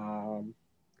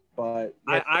 But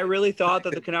I really thought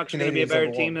that the Canucks were going to be a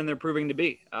better team than they're proving to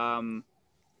be. I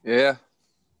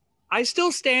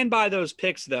still stand by those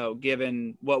picks, though,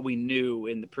 given what we knew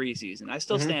in the preseason. I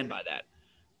still stand by that.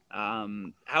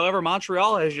 However,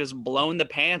 Montreal has just blown the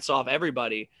pants off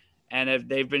everybody, and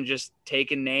they've been just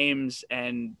taking names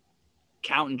and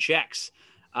counting checks.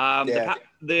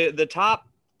 The top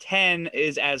 10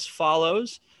 is as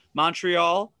follows.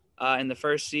 Montreal in the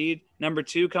first seed. Number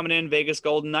 2 coming in, Vegas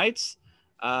Golden Knights.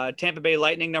 Tampa Bay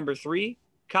Lightning, number 3.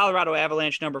 Colorado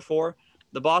Avalanche, number 4.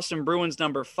 The Boston Bruins,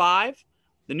 number 5.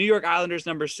 The New York Islanders,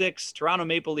 number 6. Toronto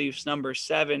Maple Leafs, number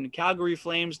 7. Calgary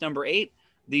Flames, number 8.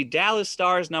 The Dallas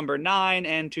Stars, number 9.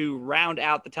 And to round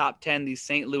out the top 10, the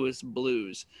St. Louis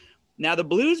Blues. Now, the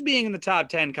Blues being in the top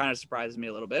 10 kind of surprises me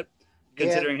a little bit,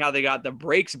 considering how they got the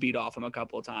brakes beat off them a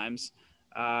couple of times.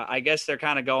 I guess they're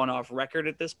kind of going off record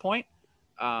at this point.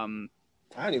 I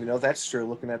don't even know if that's true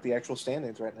looking at the actual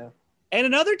standings right now. And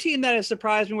another team that has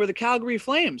surprised me were the Calgary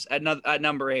Flames at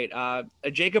number 8.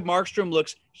 Jacob Markstrom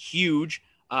looks huge,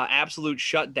 absolute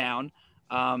shutdown.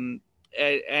 And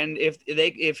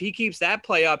if he keeps that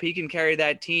play up, he can carry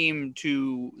that team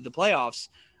to the playoffs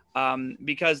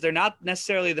because they're not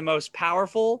necessarily the most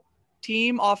powerful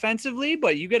team offensively,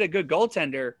 but you get a good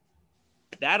goaltender,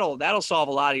 that'll solve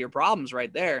a lot of your problems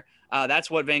right there. That's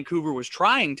what Vancouver was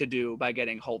trying to do by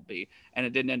getting Holtby, and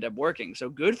it didn't end up working. So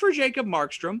good for Jacob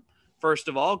Markstrom. First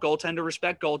of all, goaltender,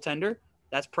 respect goaltender.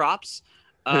 That's props.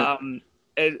 I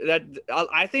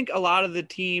think a lot of the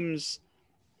teams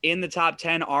in the top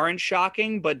 10 aren't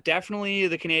shocking, but definitely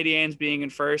the Canadiens being in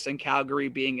first and Calgary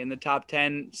being in the top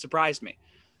 10 surprised me.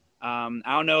 I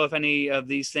don't know if any of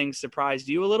these things surprised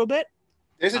you a little bit.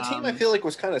 There's a team I feel like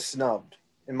was kind of snubbed,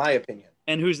 in my opinion.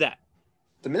 And who's that?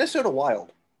 The Minnesota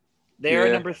Wild. They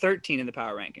are number 13 in the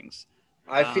power rankings.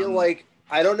 I feel like,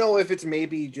 I don't know if it's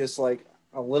maybe just like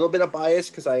a little bit of bias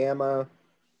because I am a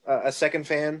second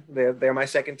fan. They're my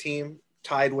second team,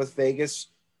 tied with Vegas.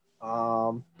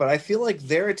 But I feel like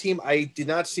they're a team I did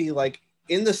not see, like,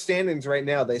 in the standings right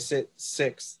now. They sit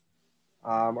 6th,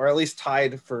 or at least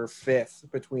tied for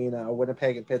 5th between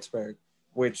Winnipeg and Pittsburgh,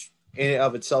 which in and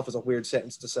of itself is a weird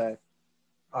sentence to say.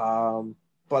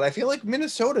 But I feel like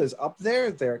Minnesota is up there.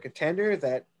 They're a contender.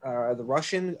 That the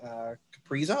Russian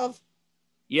Kaprizov.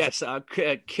 Yes,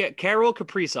 Kirill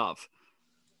Kaprizov.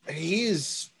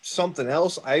 He's something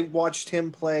else. I watched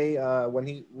him play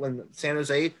when San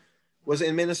Jose was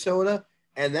in Minnesota,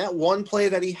 and that one play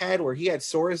that he had where he had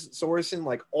Sorensen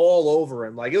like all over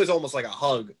him, like it was almost like a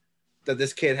hug that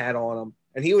this kid had on him,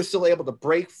 and he was still able to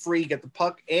break free, get the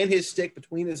puck and his stick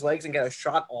between his legs, and get a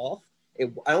shot off.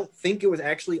 I don't think it was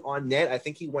actually on net. I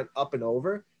think he went up and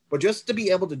over, but just to be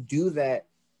able to do that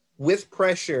with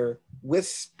pressure, with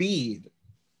speed,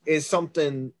 is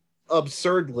something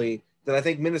absurdly that I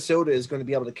think Minnesota is going to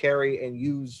be able to carry and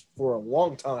use for a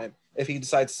long time if he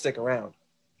decides to stick around.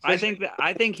 I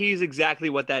think he's exactly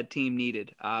what that team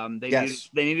needed. They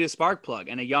needed a spark plug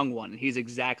and a young one. He's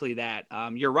exactly that.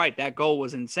 You're right. That goal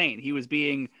was insane. He was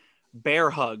being bear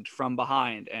hugged from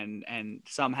behind and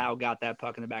somehow got that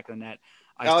puck in the back of the net.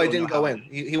 It didn't go in.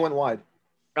 He went wide.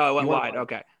 Oh, it went wide.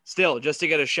 Okay. Still, just to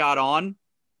get a shot on.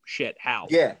 Shit. How?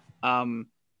 Yeah.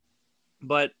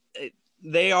 But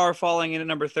they are falling in at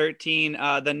number 13.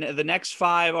 The next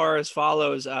 5 are as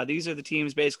follows. These are the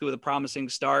teams basically with a promising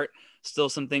start. Still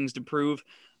some things to prove.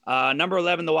 Number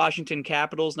 11, the Washington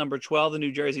Capitals. Number 12, the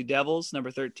New Jersey Devils. Number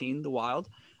 13, the Wild.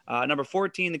 Number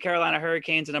 14, the Carolina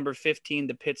Hurricanes. And number 15,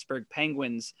 the Pittsburgh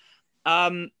Penguins.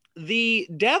 The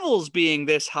Devils being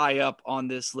this high up on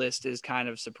this list is kind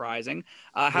of surprising.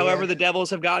 However, the Devils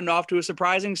have gotten off to a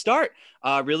surprising start.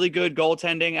 Really good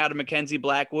goaltending out of Mackenzie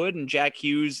Blackwood, and Jack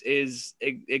Hughes is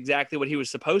exactly what he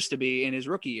was supposed to be in his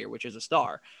rookie year, which is a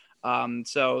star.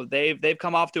 So they've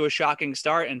come off to a shocking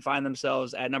start and find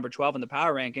themselves at number 12 in the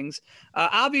power rankings.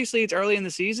 Obviously, it's early in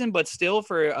the season, but still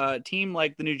for a team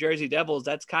like the New Jersey Devils,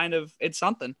 that's it's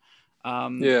something.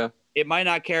 It might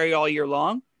not carry all year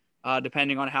long.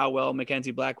 Depending on how well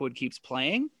Mackenzie Blackwood keeps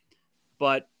playing.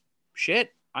 But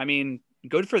shit, I mean,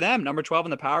 good for them. Number 12 in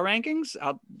the power rankings,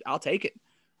 I'll take it.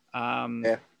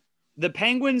 The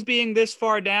Penguins being this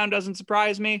far down doesn't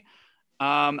surprise me.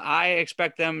 I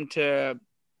expect them to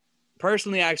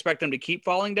keep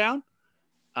falling down.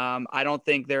 I don't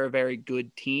think they're a very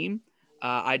good team.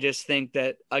 I just think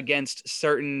that against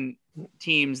certain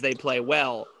teams, they play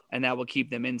well, and that will keep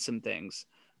them in some things.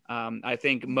 I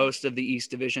think most of the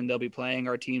East Division they'll be playing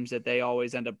are teams that they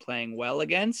always end up playing well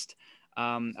against.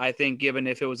 I think given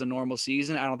if it was a normal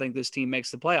season, I don't think this team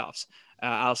makes the playoffs.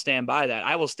 I'll stand by that.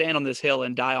 I will stand on this hill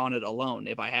and die on it alone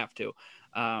if I have to.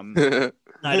 I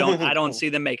don't see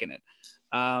them making it.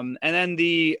 And then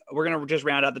we're going to just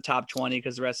round out the top 20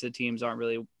 because the rest of the teams aren't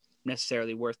really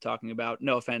necessarily worth talking about.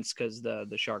 No offense, because the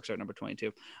Sharks are at number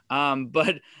 22.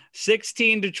 But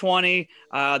 16 to 20,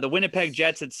 the Winnipeg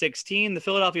Jets at 16, the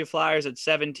Philadelphia Flyers at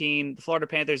 17, the Florida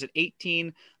Panthers at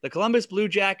 18, the Columbus Blue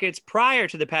Jackets prior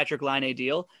to the Patrick Laine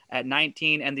deal at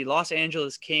 19, and the Los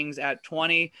Angeles Kings at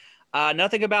 20.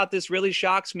 Nothing about this really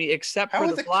shocks me except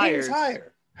for the Flyers. Kings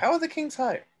higher? How are the Kings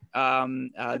higher?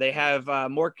 They have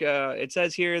more. It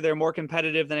says here they're more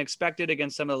competitive than expected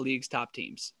against some of the league's top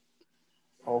teams.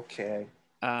 Okay.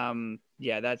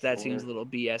 Yeah, that seems a little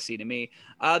BSy to me.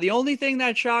 The only thing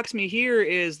that shocks me here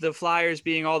is the Flyers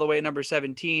being all the way at number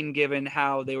 17, given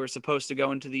how they were supposed to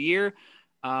go into the year.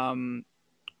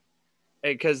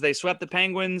 Because they swept the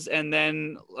Penguins and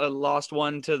then lost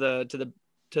one to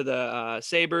the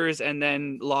Sabres and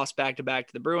then lost back to back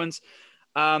to the Bruins.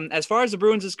 As far as the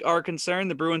Bruins are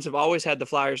concerned, the Bruins have always had the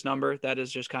Flyers number. That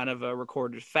is just kind of a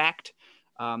recorded fact.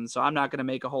 So I'm not going to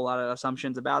make a whole lot of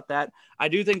assumptions about that. I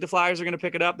do think the Flyers are going to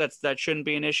pick it up. That shouldn't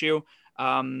be an issue.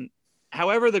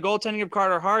 However, the goaltending of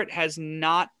Carter Hart has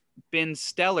not been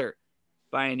stellar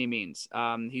by any means.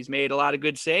 He's made a lot of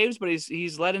good saves, but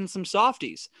he's let in some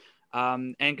softies.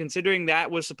 And considering that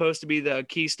was supposed to be the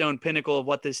keystone pinnacle of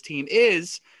what this team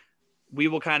is, we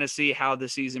will kind of see how the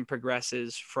season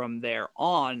progresses from there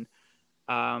on.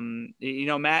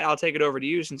 Matt, I'll take it over to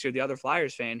you since you're the other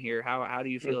Flyers fan here. How do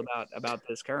you feel about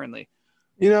this currently?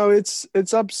 It's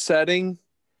upsetting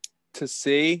to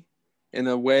see in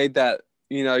a way that,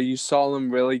 you saw him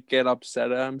really get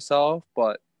upset at himself.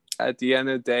 But at the end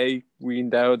of the day, we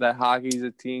know that hockey's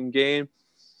a team game.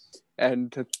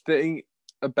 And the thing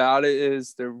about it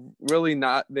is they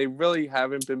really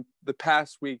haven't been, the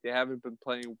past week, they haven't been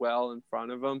playing well in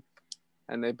front of him.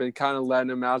 And they've been kind of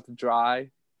letting him out to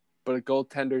dry. But a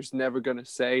goaltender's never going to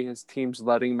say his team's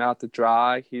letting him out to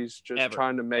dry. He's just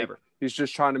trying to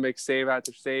make save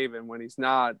after save, and when he's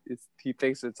not, he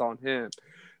thinks it's on him.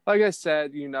 Like I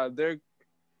said,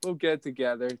 they'll get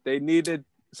together. They needed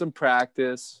some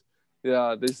practice.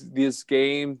 This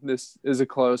game is a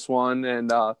close one, and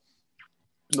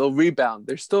they'll rebound.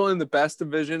 They're still in the best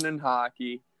division in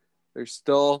hockey. They're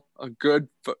still a good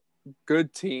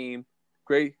team,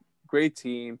 great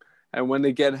team, and when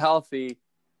they get healthy,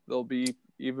 they'll be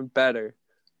even better.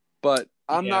 But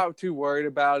I'm not too worried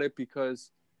about it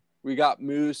because we got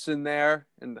Moose in there,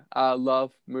 and I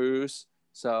love Moose.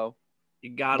 So you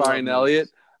got Brian Elliott.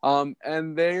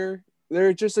 And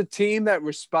they're just a team that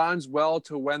responds well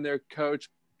to when their coach,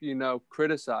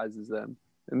 criticizes them,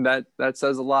 and that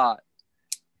says a lot.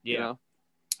 Yeah.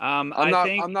 I'm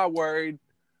not worried.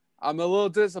 I'm a little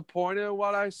disappointed in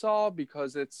what I saw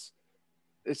because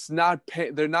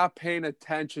they're not paying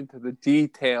attention to the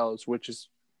details, which is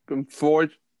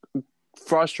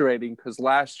frustrating because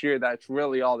last year that's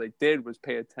really all they did was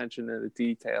pay attention to the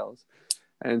details.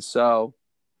 And so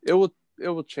it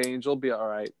will change. It'll be all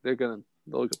right.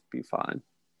 They'll be fine.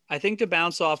 I think to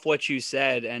bounce off what you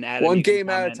said, and Adam, one game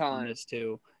at a time. This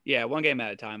too. Yeah, one game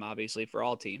at a time, obviously, for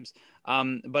all teams.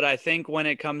 But I think when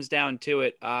it comes down to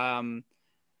it, and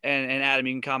Adam,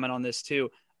 you can comment on this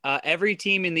too. Every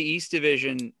team in the East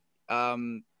Division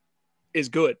is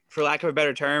good. For lack of a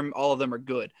better term, all of them are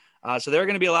good. So there are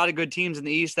going to be a lot of good teams in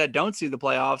the East that don't see the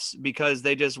playoffs because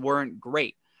they just weren't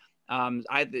great.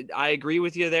 I agree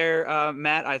with you there,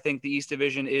 Matt. I think the East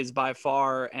Division is by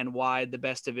far and wide the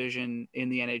best division in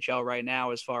the NHL right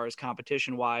now as far as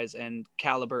competition-wise and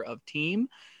caliber of team.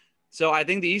 So I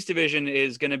think the East Division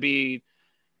is going to be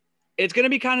 – it's going to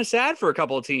be kind of sad for a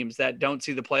couple of teams that don't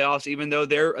see the playoffs, even though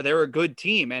they're a good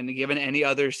team. And given any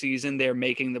other season, they're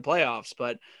making the playoffs.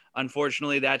 But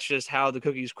unfortunately, that's just how the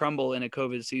cookies crumble in a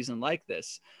COVID season like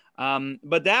this.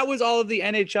 But that was all of the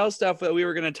NHL stuff that we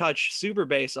were going to touch super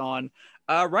base on.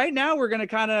 Right now, we're going to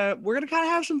kind of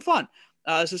have some fun.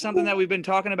 This is something that we've been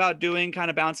talking about doing, kind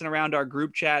of bouncing around our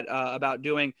group chat about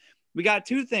doing. We got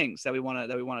two things that we want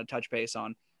to touch base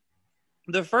on.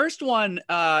 The first one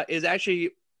is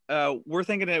actually we're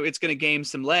thinking that it's going to gain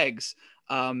some legs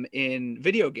in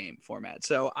video game format.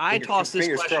 So I tossed this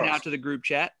question out to the group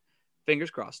chat.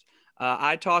 Fingers crossed.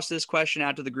 I tossed this question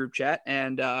out to the group chat,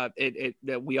 and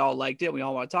we all liked it. We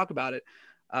all want to talk about it.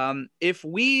 If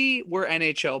we were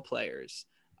NHL players,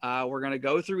 we're going to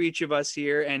go through each of us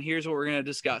here, and here's what we're going to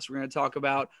discuss. We're going to talk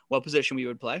about what position we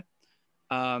would play.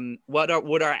 What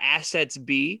would our assets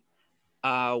be?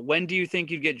 When do you think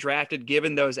you'd get drafted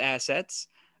given those assets?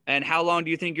 And how long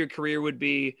do you think your career would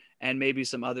be? And maybe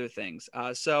some other things.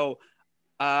 So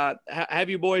have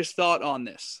you boys thought on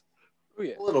this? Oh,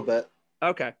 yeah. A little bit.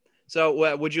 Okay.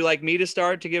 So would you like me to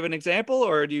start to give an example,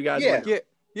 or do you guys?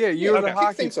 You're the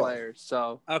hockey player.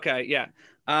 So. Okay. Yeah.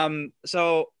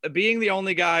 So being the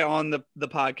only guy on the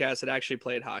podcast that actually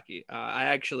played hockey, I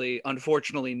actually,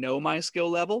 unfortunately, know my skill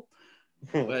level.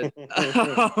 But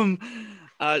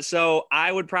so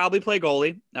I would probably play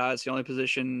goalie. It's the only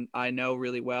position I know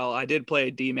really well. I did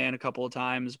play D-man a couple of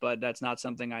times, but that's not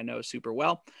something I know super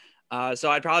well. So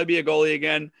I'd probably be a goalie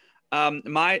again.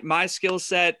 My skill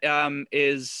set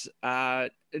is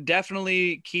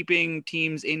definitely keeping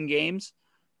teams in games.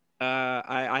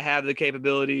 I have the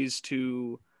capabilities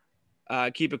to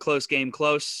keep a close game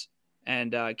close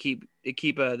and keep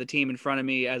the team in front of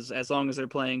me as long as they're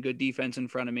playing good defense in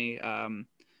front of me.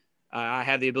 I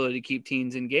have the ability to keep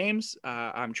teams in games.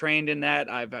 I'm trained in that.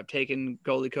 I've taken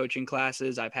goalie coaching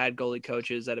classes. I've had goalie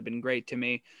coaches that have been great to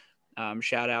me.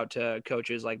 Shout out to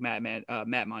coaches like Matt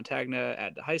Montagna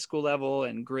at the high school level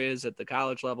and Grizz at the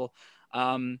college level.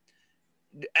 Given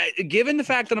the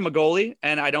fact that I'm a goalie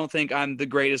and I don't think I'm the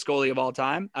greatest goalie of all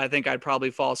time, I think I'd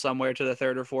probably fall somewhere to the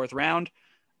third or fourth round.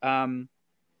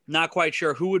 Not quite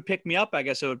sure who would pick me up. I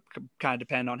guess it would kind of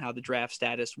depend on how the draft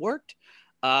status worked.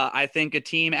 I think a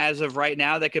team as of right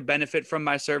now that could benefit from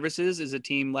my services is a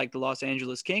team like the Los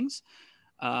Angeles Kings.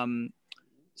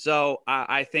 So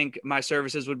I think my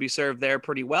services would be served there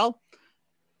pretty well.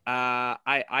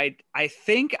 I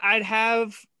think I'd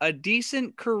have a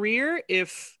decent career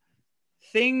if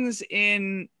things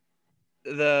in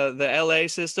the LA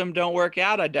system don't work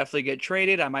out. I'd definitely get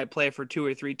traded. I might play for 2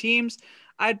 or 3 teams.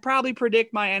 I'd probably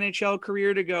predict my NHL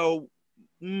career to go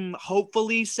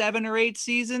hopefully 7 or 8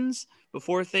 seasons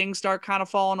before things start kind of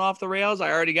falling off the rails.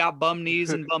 I already got bum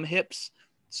knees and bum hips.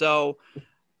 So,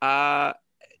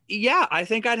 yeah, I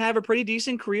think I'd have a pretty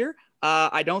decent career.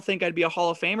 I don't think I'd be a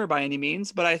Hall of Famer by any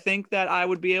means, but I think that I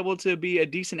would be able to be a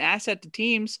decent asset to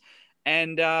teams.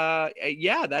 And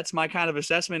yeah, that's my kind of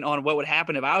assessment on what would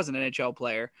happen if I was an NHL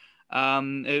player.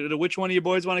 Which one of you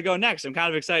boys want to go next? I'm kind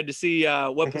of excited to see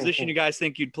what position you guys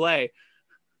think you'd play.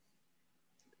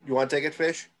 You want to take it,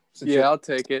 Fish? Yeah, I'll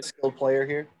take it. Skilled player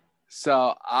here.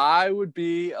 So I would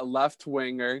be a left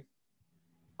winger.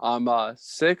 I'm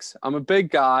 6. I'm a big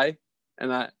guy,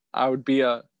 and I would be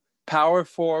a power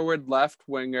forward left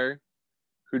winger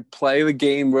who'd play the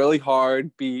game really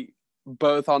hard, be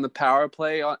both on the power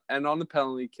play and on the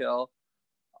penalty kill.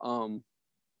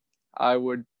 I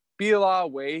would be a lot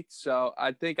of weight, so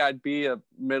I think I'd be a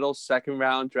middle second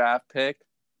round draft pick.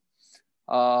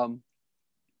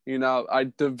 You know,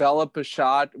 I developed a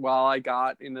shot while I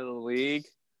got into the league.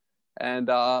 And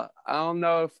I don't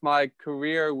know if my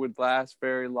career would last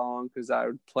very long because I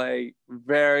would play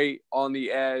very on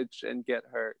the edge and get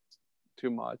hurt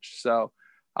too much. So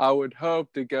I would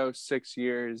hope to go 6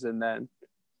 years and then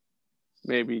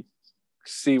maybe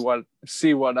see what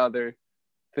other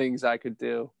things I could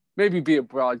do. Maybe be a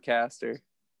broadcaster.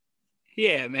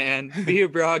 Yeah, man, be a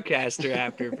broadcaster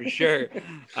after for sure.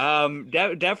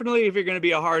 Definitely, if you're going to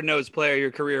be a hard-nosed player,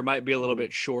 your career might be a little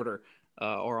bit shorter.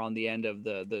 Or on the end of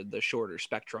the shorter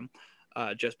spectrum,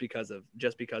 just because of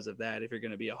that. If you're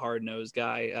going to be a hard-nosed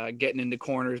guy, getting into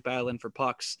corners, battling for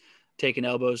pucks, taking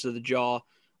elbows to the jaw.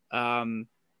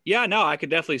 Yeah, no, I could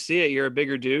definitely see it. You're a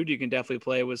bigger dude. You can definitely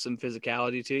play with some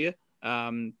physicality to you.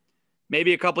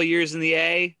 Maybe a couple of years in the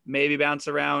A, maybe bounce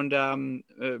around,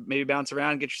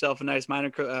 get yourself a nice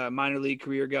minor league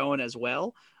career going as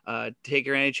well. Take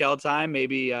your NHL time,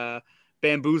 maybe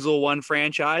bamboozle one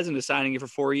franchise into signing you for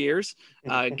 4 years,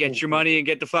 get your money and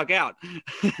get the fuck out.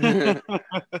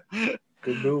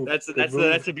 Good move. That's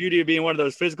the beauty of being one of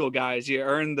those physical guys. You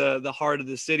earn the heart of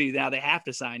the city. Now they have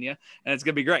to sign you, and it's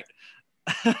gonna be great.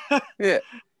 Yeah.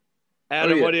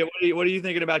 Adam, what are you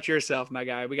thinking about yourself, my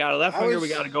guy? We got a left winger, we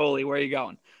got a goalie. Where are you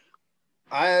going?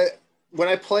 When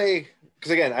I play,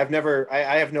 because again,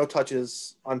 I have no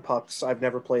touches on pucks. I've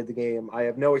never played the game. I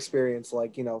have no experience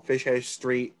like, Fish has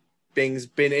street. Bing's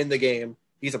been in the game.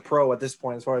 He's a pro at this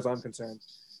point, as far as I'm concerned.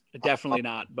 Definitely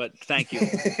not, but thank you.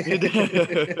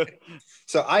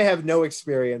 So I have no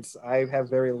experience. I have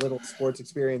very little sports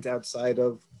experience outside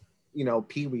of,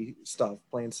 peewee stuff,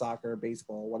 playing soccer,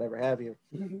 baseball, whatever have you.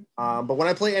 But when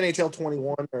I play NHL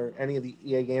 21 or any of the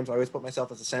EA games, I always put myself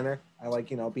as a center. I like,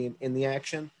 being in the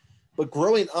action. But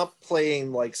growing up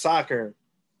playing like soccer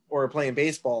or playing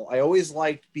baseball, I always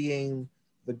liked being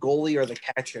the goalie or the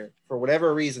catcher. For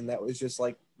whatever reason, that was just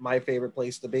like my favorite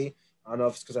place to be. I don't know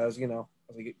if it's because I was a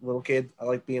little kid. I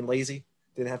like being lazy.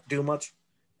 Didn't have to do much.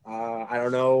 I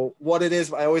don't know what it is,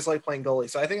 but I always like playing goalie.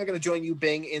 So I think I'm going to join you,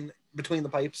 Bing, in between the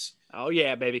pipes. Oh,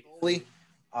 yeah, baby. Goalie.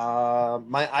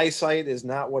 My eyesight is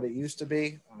not what it used to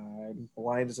be. I'm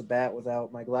blind as a bat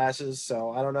without my glasses.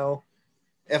 So I don't know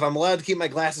if I'm allowed to keep my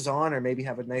glasses on or maybe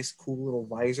have a nice, cool little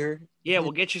visor. Yeah,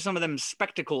 we'll get you some of them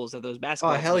spectacles that those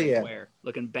basketball players wear,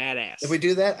 looking badass. If we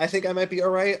do that, I think I might be all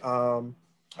right.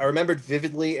 I remembered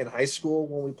vividly in high school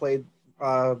when we played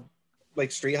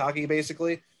like street hockey,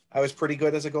 basically. I was pretty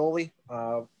good as a goalie.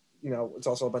 It's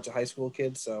also a bunch of high school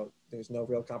kids, so there's no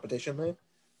real competition there.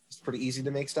 It's pretty easy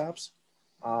to make stops.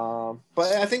 But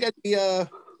I think I'd be a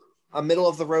middle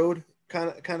of the road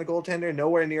kind of goaltender.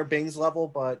 Nowhere near Bing's level,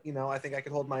 but I think I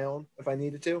could hold my own if I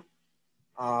needed to.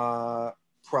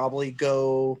 Probably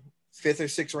go 5th or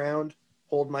 6th round,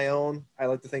 hold my own. I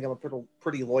like to think I'm a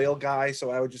pretty loyal guy,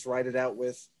 so I would just ride it out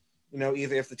with,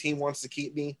 either if the team wants to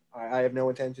keep me, I have no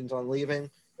intentions on leaving.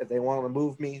 If they want to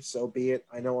move me, so be it.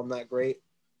 I know I'm not great.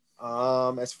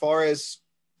 As far as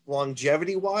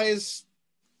longevity wise,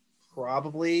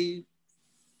 probably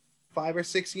 5 or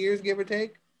 6 years, give or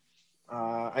take.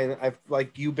 I've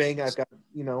like you, Bing. I've got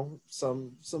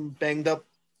some banged up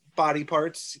body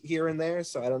parts here and there,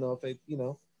 so I don't know if it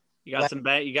You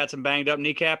got some banged up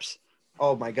kneecaps.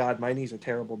 Oh my god, my knees are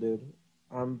terrible, dude.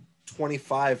 I'm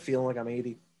 25, feeling like I'm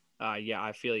 80. Yeah,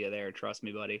 I feel you there. Trust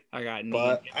me, buddy. I got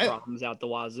knee problems out the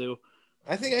wazoo.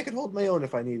 I think I could hold my own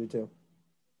if I needed to.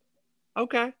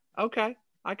 Okay.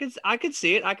 I could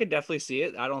see it. I could definitely see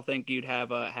it. I don't think you'd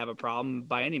have a problem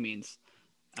by any means.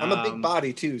 I'm a big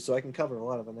body too, so I can cover a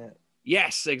lot of the net.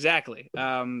 Yes, exactly.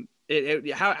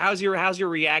 How's your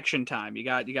reaction time? You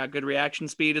got good reaction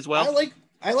speed as well?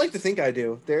 I like to think I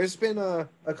do. There's been a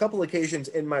couple occasions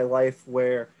in my life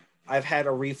where I've had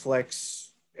a reflex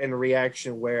and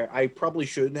reaction where I probably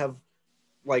shouldn't have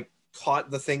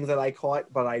caught the thing that I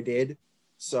caught, but I did.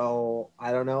 So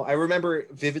I don't know. I remember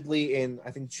vividly in,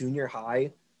 I think, junior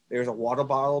high, there's a water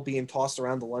bottle being tossed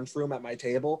around the lunchroom at my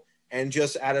table. And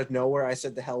just out of nowhere, I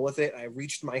said, the hell with it. I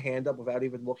reached my hand up without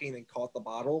even looking and caught the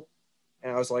bottle.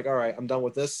 And I was like, all right, I'm done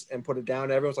with this, and put it down.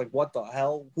 And everyone's like, what the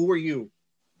hell? Who are you?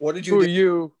 What did you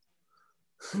do?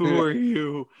 Who are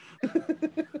you?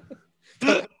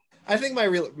 I think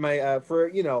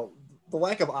for the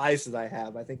lack of eyes that I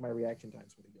have, I think my reaction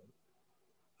time's pretty good.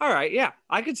 All right, yeah,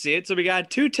 I could see it. So we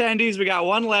got 2 tendies, we got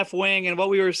 1 left wing, and what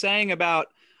we were saying about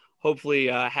hopefully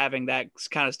having that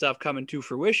kind of stuff coming to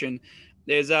fruition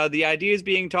is the ideas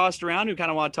being tossed around. We kind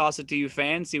of want to toss it to you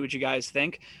fans, see what you guys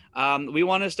think. We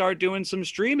want to start doing some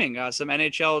streaming, some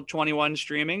NHL 21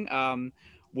 streaming.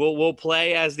 We'll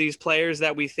play as these players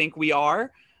that we think we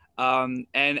are,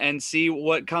 and see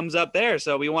what comes up there.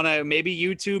 So we want to maybe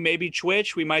YouTube, maybe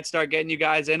Twitch. We might start getting you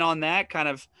guys in on that, kind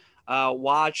of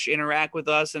watch, interact with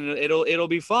us, and it'll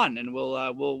be fun, and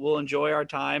we'll enjoy our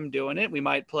time doing it. We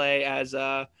might play as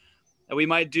we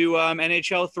might do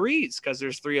NHL 3s because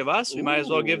there's 3 of us. We might as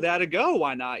well give that a go.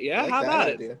 Why not? Yeah, how about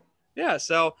it? Yeah,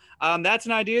 so that's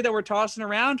an idea that we're tossing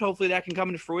around. Hopefully that can come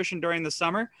into fruition during the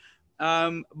summer.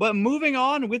 But moving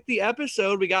on with the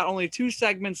episode, we got only 2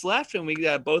 segments left, and we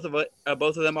both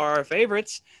of them are our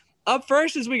favorites. Up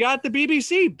first is we got the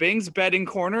BBC. Bing's betting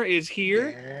corner is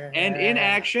here and in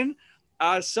action.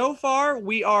 So far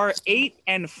we are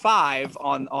 8-5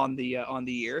 on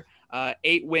the year.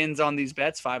 8 wins on these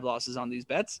bets, 5 losses on these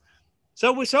bets.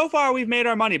 So far we've made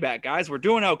our money back, guys. We're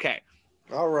doing okay.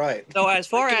 All right. So as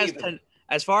far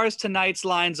as tonight's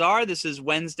lines are, this is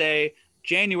Wednesday,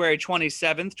 January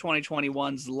 27th,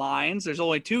 2021's lines. There's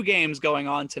only 2 games going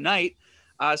on tonight.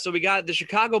 So we got the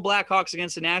Chicago Blackhawks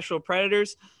against the Nashville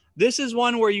Predators. This is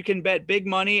one where you can bet big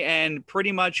money and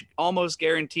pretty much almost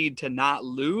guaranteed to not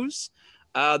lose.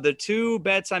 The 2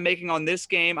 bets I'm making on this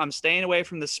game, I'm staying away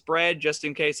from the spread just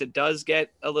in case it does get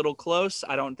a little close.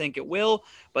 I don't think it will,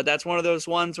 but that's one of those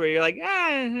ones where you're like,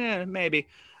 maybe.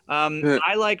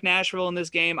 I like Nashville in this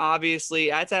game. Obviously,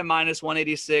 that's at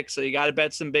 -186, so you got to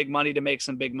bet some big money to make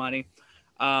some big money.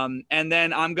 And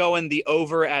then I'm going the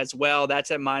over as well.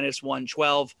 That's at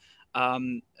 -112.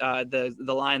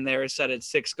 The line there is set at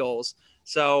 6 goals.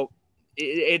 So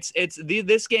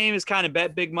this game is kind of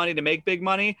bet big money to make big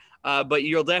money. But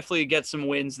you'll definitely get some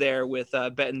wins there with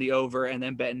betting the over and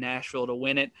then betting Nashville to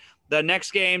win it. The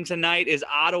next game tonight is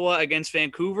Ottawa against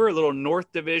Vancouver, a little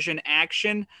North Division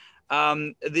action.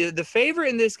 The favorite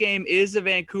in this game is the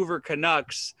Vancouver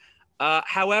Canucks.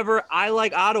 However, I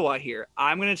like Ottawa here.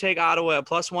 I'm going to take Ottawa at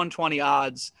 +120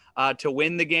 odds to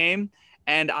win the game,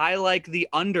 and I like the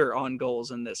under on goals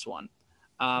in this one.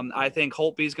 I think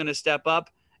Holtby's going to step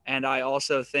up, and I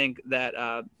also think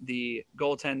that the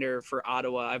goaltender for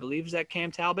Ottawa, I believe, is that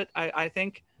Cam Talbot, I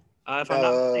think, if I'm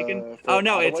not mistaken. Oh,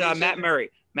 no, it's Matt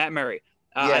Murray. Matt Murray.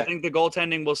 I think the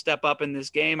goaltending will step up in this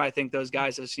game. I think those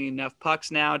guys have seen enough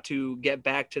pucks now to get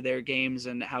back to their games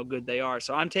and how good they are.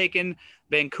 So I'm taking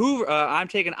Vancouver. I'm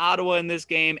taking Ottawa in this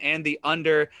game and the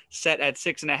under set at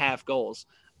 6.5 goals.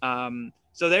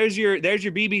 So there's your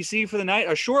BBC for the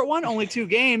night. A short one, only 2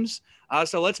 games.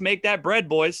 So let's make that bread,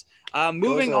 boys.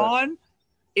 Moving on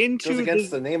into goes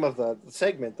against the name of the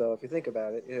segment, though. If you think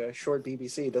about it, short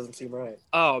BBC doesn't seem right.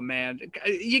 Oh man,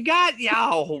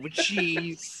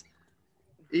 jeez.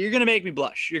 You're gonna make me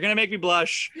blush. I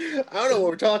don't know what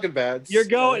we're talking about. You're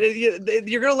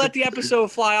gonna let the episode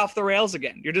fly off the rails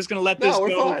again. You're just gonna let this go.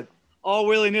 We're fine. all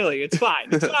willy-nilly. It's fine.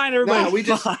 It's fine. Everybody's Nah, we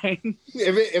just- fine.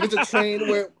 If it's a train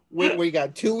where we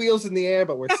got two wheels in the air,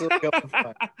 but we're still going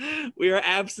fine. We are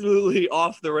absolutely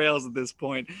off the rails at this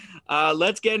point.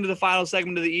 Let's get into the final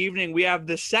segment of the evening. We have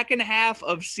the second half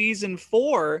of season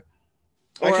 4.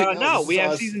 Actually, No, we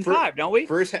have season 5, don't we?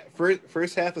 First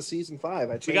half of season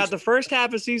 5. We got the first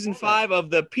half of season 5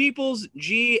 of the People's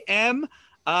GM.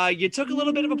 You took a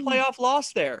little bit of a playoff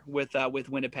loss there with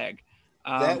Winnipeg.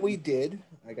 That we did.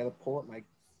 I got to pull up my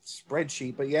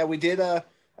spreadsheet, but yeah, we did. I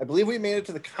believe we made it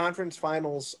to the conference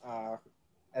finals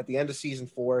at the end of season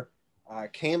 4.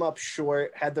 Came up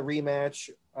short. Had the rematch,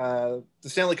 the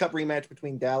Stanley Cup rematch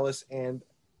between Dallas and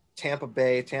Tampa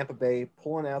Bay. Tampa Bay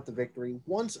pulling out the victory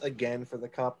once again for the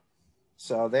Cup.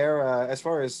 So they're as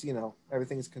far as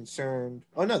everything's concerned.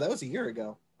 Oh no, that was a year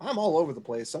ago. I'm all over the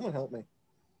place. Someone help me.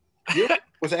 It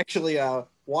was actually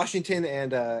Washington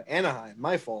and Anaheim.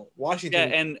 My fault. Washington.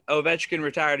 Yeah, and Ovechkin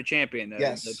retired a champion.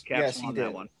 Yes, the Caps he won did.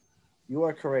 that one. You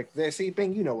are correct. There, see,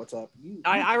 Bing, you know what's up.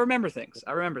 I remember things.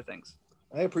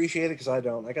 I appreciate it because I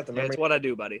don't. I got the memory. That's what I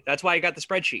do, buddy. That's why you got the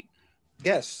spreadsheet.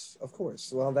 Yes, of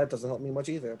course. Well, that doesn't help me much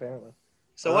either, apparently.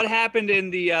 So what happened in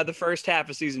the first half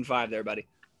of season 5 there, buddy?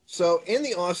 So in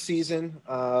the off season,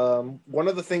 one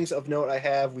of the things of note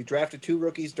we drafted 2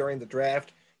 rookies during the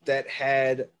draft that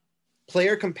had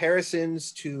player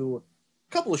comparisons to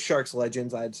a couple of Sharks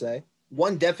legends, I'd say.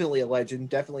 One definitely a legend,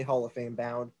 definitely Hall of Fame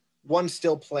bound. One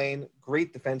still playing,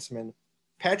 great defenseman,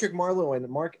 Patrick Marleau and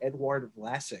Marc-Edouard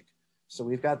Vlasic. So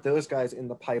we've got those guys in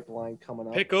the pipeline coming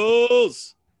up.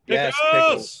 Pickles! Yes,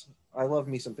 pickles. I love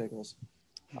me some pickles.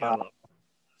 Gotta love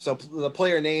So the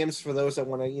player names for those that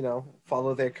want to,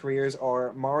 follow their careers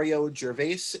are Mario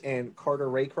Gervais and Carter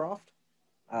Raycroft,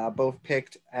 both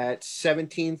picked at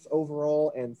 17th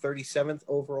overall and 37th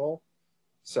overall.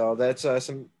 So that's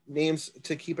some names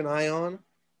to keep an eye on.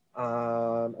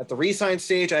 At the re-sign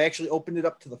stage, I actually opened it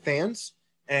up to the fans,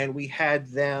 and we had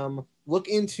them look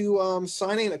into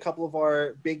signing a couple of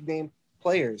our big name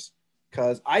players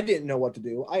because I didn't know what to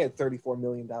do. I had $34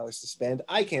 million to spend.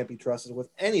 I can't be trusted with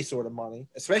any sort of money,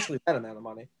 especially that amount of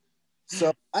money.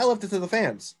 So I left it to the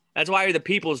fans. That's why you're the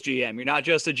people's GM. You're not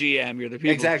just a GM. You're the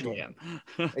people's GM.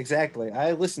 Exactly.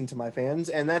 I listened to my fans,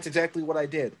 and that's exactly what I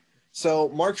did. So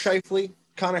Mark Scheifele,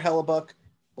 Connor Hellebuck,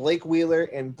 Blake Wheeler,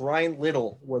 and Brian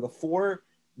Little were the 4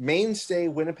 mainstay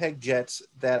Winnipeg Jets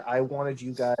that I wanted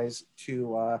you guys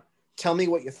to tell me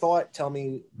what you thought. Tell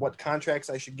me what contracts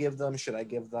I should give them. Should I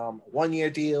give them a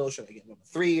 1-year deal? Should I give them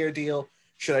a 3-year deal?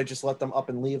 Should I just let them up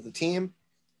and leave the team?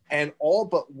 And all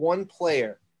but one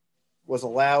player was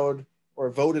allowed,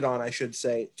 or voted on, I should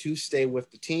say, to stay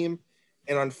with the team.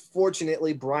 And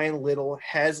unfortunately, Brian Little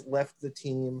has left the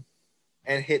team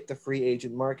and hit the free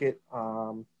agent market.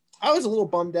 I was a little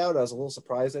bummed out. I was a little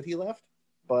surprised that he left,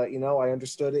 but I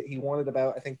understood it. He wanted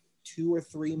about, I think, 2 or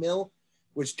 3 mil,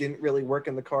 which didn't really work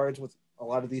in the cards with a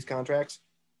lot of these contracts,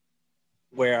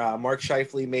 where Mark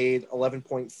Scheifele made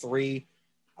 11.3,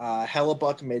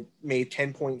 Hellebuck made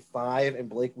 10.5, and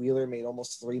Blake Wheeler made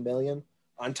almost $3 million,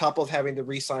 on top of having to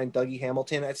re-sign Dougie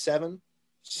Hamilton at 7.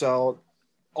 So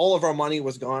all of our money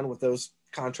was gone with those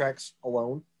contracts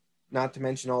alone, not to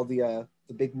mention all the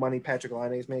big money Patrick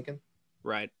Laine is making.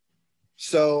 Right.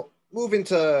 So moving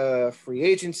to free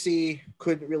agency,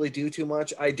 couldn't really do too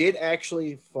much. I did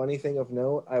actually, funny thing of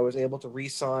note, I was able to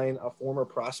re-sign a former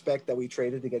prospect that we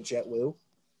traded to get Jet Wu.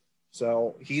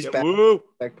 So he's back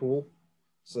pool.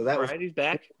 So that was right. He's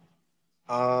back.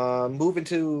 Moving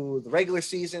to the regular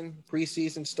season,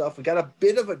 preseason stuff. We got a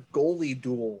bit of a goalie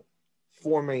duel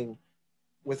forming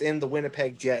within the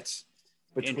Winnipeg Jets.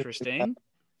 Interesting.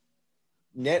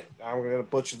 I'm going to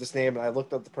butcher this name, and I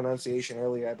looked up the pronunciation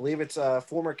earlier. I believe it's a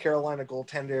former Carolina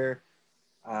goaltender.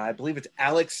 I believe it's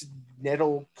Alex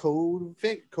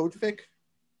Nedeljkovic.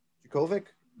 Djokovic?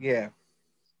 Yeah.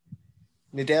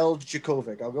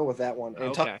 Nedeljkovic. I'll go with that one. And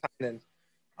okay. Tucker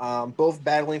Tynan, both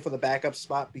battling for the backup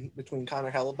spot between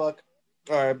Connor Hellebuck,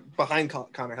 or behind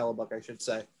Connor Hellebuck, I should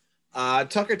say.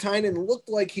 Tucker Tynan looked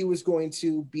like he was going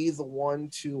to be the one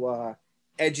to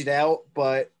edge it out,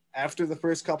 but after the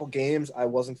first couple games, I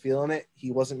wasn't feeling it. He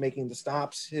wasn't making the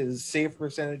stops. His save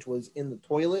percentage was in the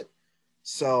toilet.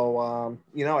 So,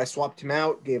 I swapped him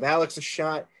out, gave Alex a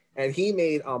shot, and he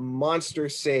made a monster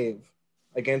save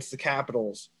against the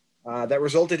Capitals that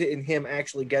resulted in him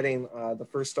actually getting the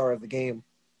first star of the game.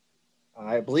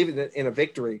 I believe in a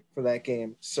victory for that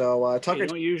game. So, Tucker... You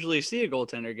don't usually see a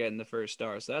goaltender getting the first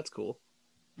star, so that's cool.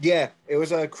 Yeah, it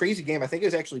was a crazy game. I think it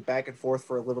was actually back and forth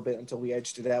for a little bit until we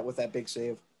edged it out with that big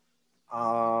save.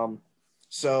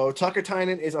 So Tucker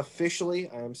Tynan is officially,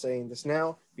 I am saying this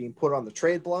now, being put on the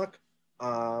trade block.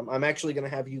 I'm actually going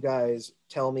to have you guys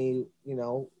tell me,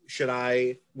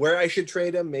 where I should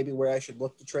trade him, maybe where I should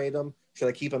look to trade him. Should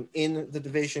I keep him in the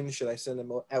division? Should I send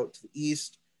him out to the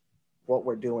East? What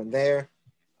we're doing there.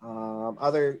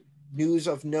 Other news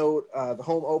of note, the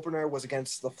home opener was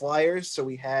against the Flyers. So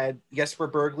we had Jesper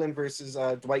Berglund versus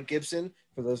Dwight Gibson.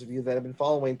 For those of you that have been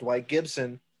following, Dwight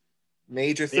Gibson,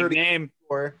 major 30 name.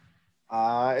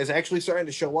 Is actually starting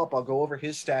to show up. I'll go over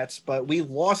his stats, but we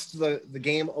lost the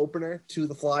game opener to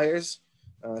the Flyers.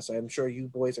 So I'm sure you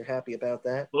boys are happy about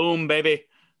that. Boom, baby.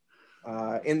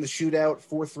 In the shootout,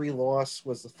 4-3 loss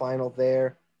was the final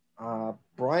there.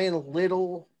 Brian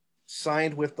Little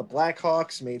signed with the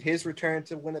Blackhawks, made his return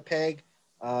to Winnipeg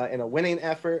in a winning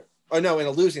effort. Oh, no, in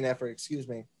a losing effort, excuse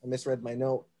me. I misread my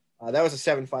note. That was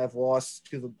a 7-5 loss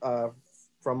to the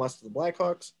from us to the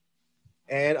Blackhawks.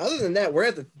 And other than that, we're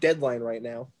at the deadline right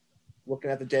now, looking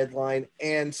at the deadline.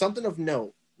 And something of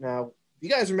note. Now, you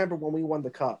guys remember when we won the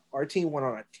Cup, our team went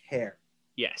on a tear.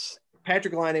 Yes.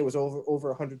 Patrick Laine was over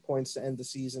 100 points to end the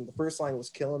season. The first line was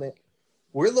killing it.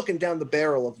 We're looking down the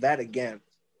barrel of that again.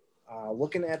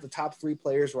 Looking at the top 3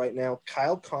 players right now,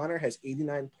 Kyle Connor has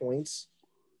 89 points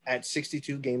at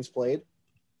 62 games played.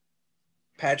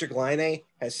 Patrick Laine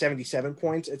has 77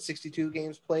 points at 62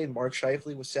 games played. Mark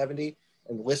Scheifele was 70,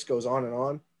 and the list goes on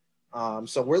and on.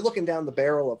 So we're looking down the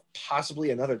barrel of possibly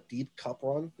another deep cup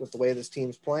run with the way this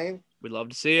team's playing. We'd love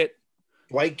to see it.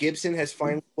 Dwight Gibson has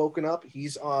finally woken up.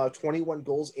 He's 21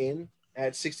 goals in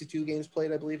at 62 games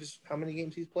played, I believe is how many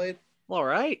games he's played. All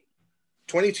right.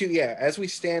 22, yeah. As we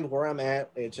stand where I'm at,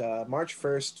 it's March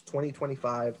 1st,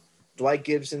 2025. Dwight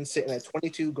Gibson sitting at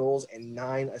 22 goals and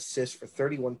 9 assists for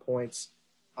 31 points.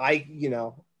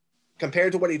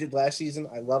 Compared to what he did last season,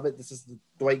 I love it. This is the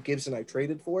Dwight Gibson I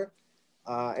traded for.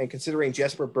 And considering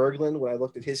Jesper Berglund, when I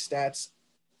looked at his stats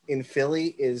in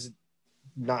Philly, is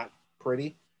not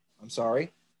pretty. I'm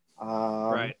sorry.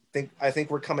 Right. I think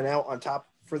we're coming out on top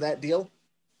for that deal.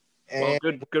 And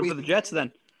well, good for the Jets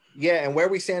then. Yeah, and where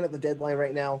we stand at the deadline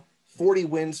right now, 40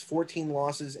 wins, 14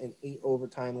 losses, and 8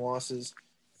 overtime losses.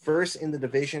 First in the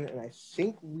division, and I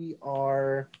think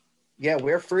we're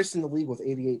first in the league with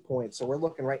 88 points. So we're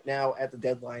looking right now at the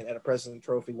deadline at a President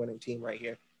Trophy winning team right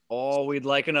here. Oh, we'd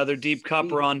like another deep cup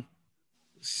run.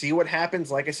 See what happens.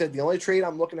 Like I said, the only trade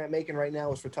I'm looking at making right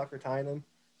now is for Tucker Tynan.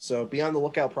 So be on the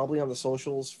lookout probably on the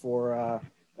socials for an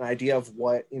idea of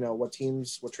what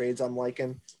trades I'm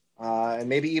liking. And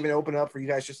maybe even open up for you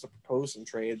guys just to propose some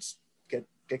trades.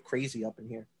 Get crazy up in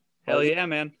here. Hell yeah,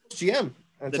 man. GM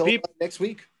until next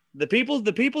week. The people's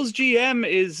GM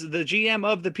is the GM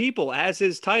of the people, as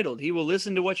is titled. He will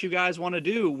listen to what you guys want to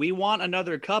do. We want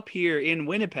another cup here in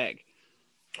Winnipeg.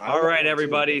 All right,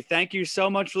 everybody. Thank you so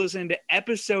much for listening to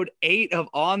episode 8 of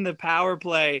On the Power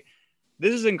Play.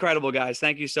 This is incredible, guys.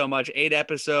 Thank you so much. 8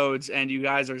 episodes, and you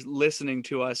guys are listening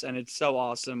to us, and it's so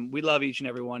awesome. We love each and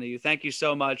every one of you. Thank you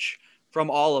so much from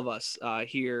all of us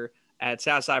here at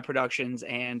Southside Productions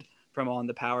and from On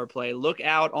the Power Play. Look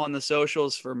out on the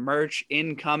socials for merch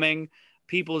incoming,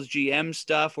 people's GM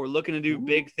stuff. We're looking to do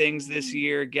big things this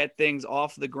year, get things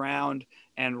off the ground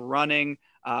and running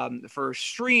for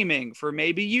streaming, for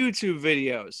maybe YouTube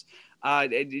videos.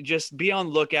 Just be on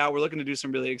lookout. We're looking to do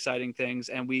some really exciting things,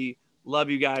 and we love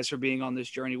you guys for being on this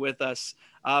journey with us.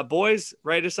 Boys,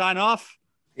 ready to sign off?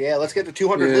 Yeah, let's get to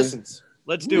 200 listens.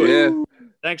 Let's do it.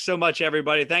 Thanks so much,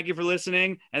 everybody. Thank you for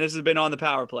listening, and this has been On the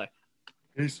Power Play.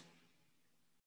 Peace.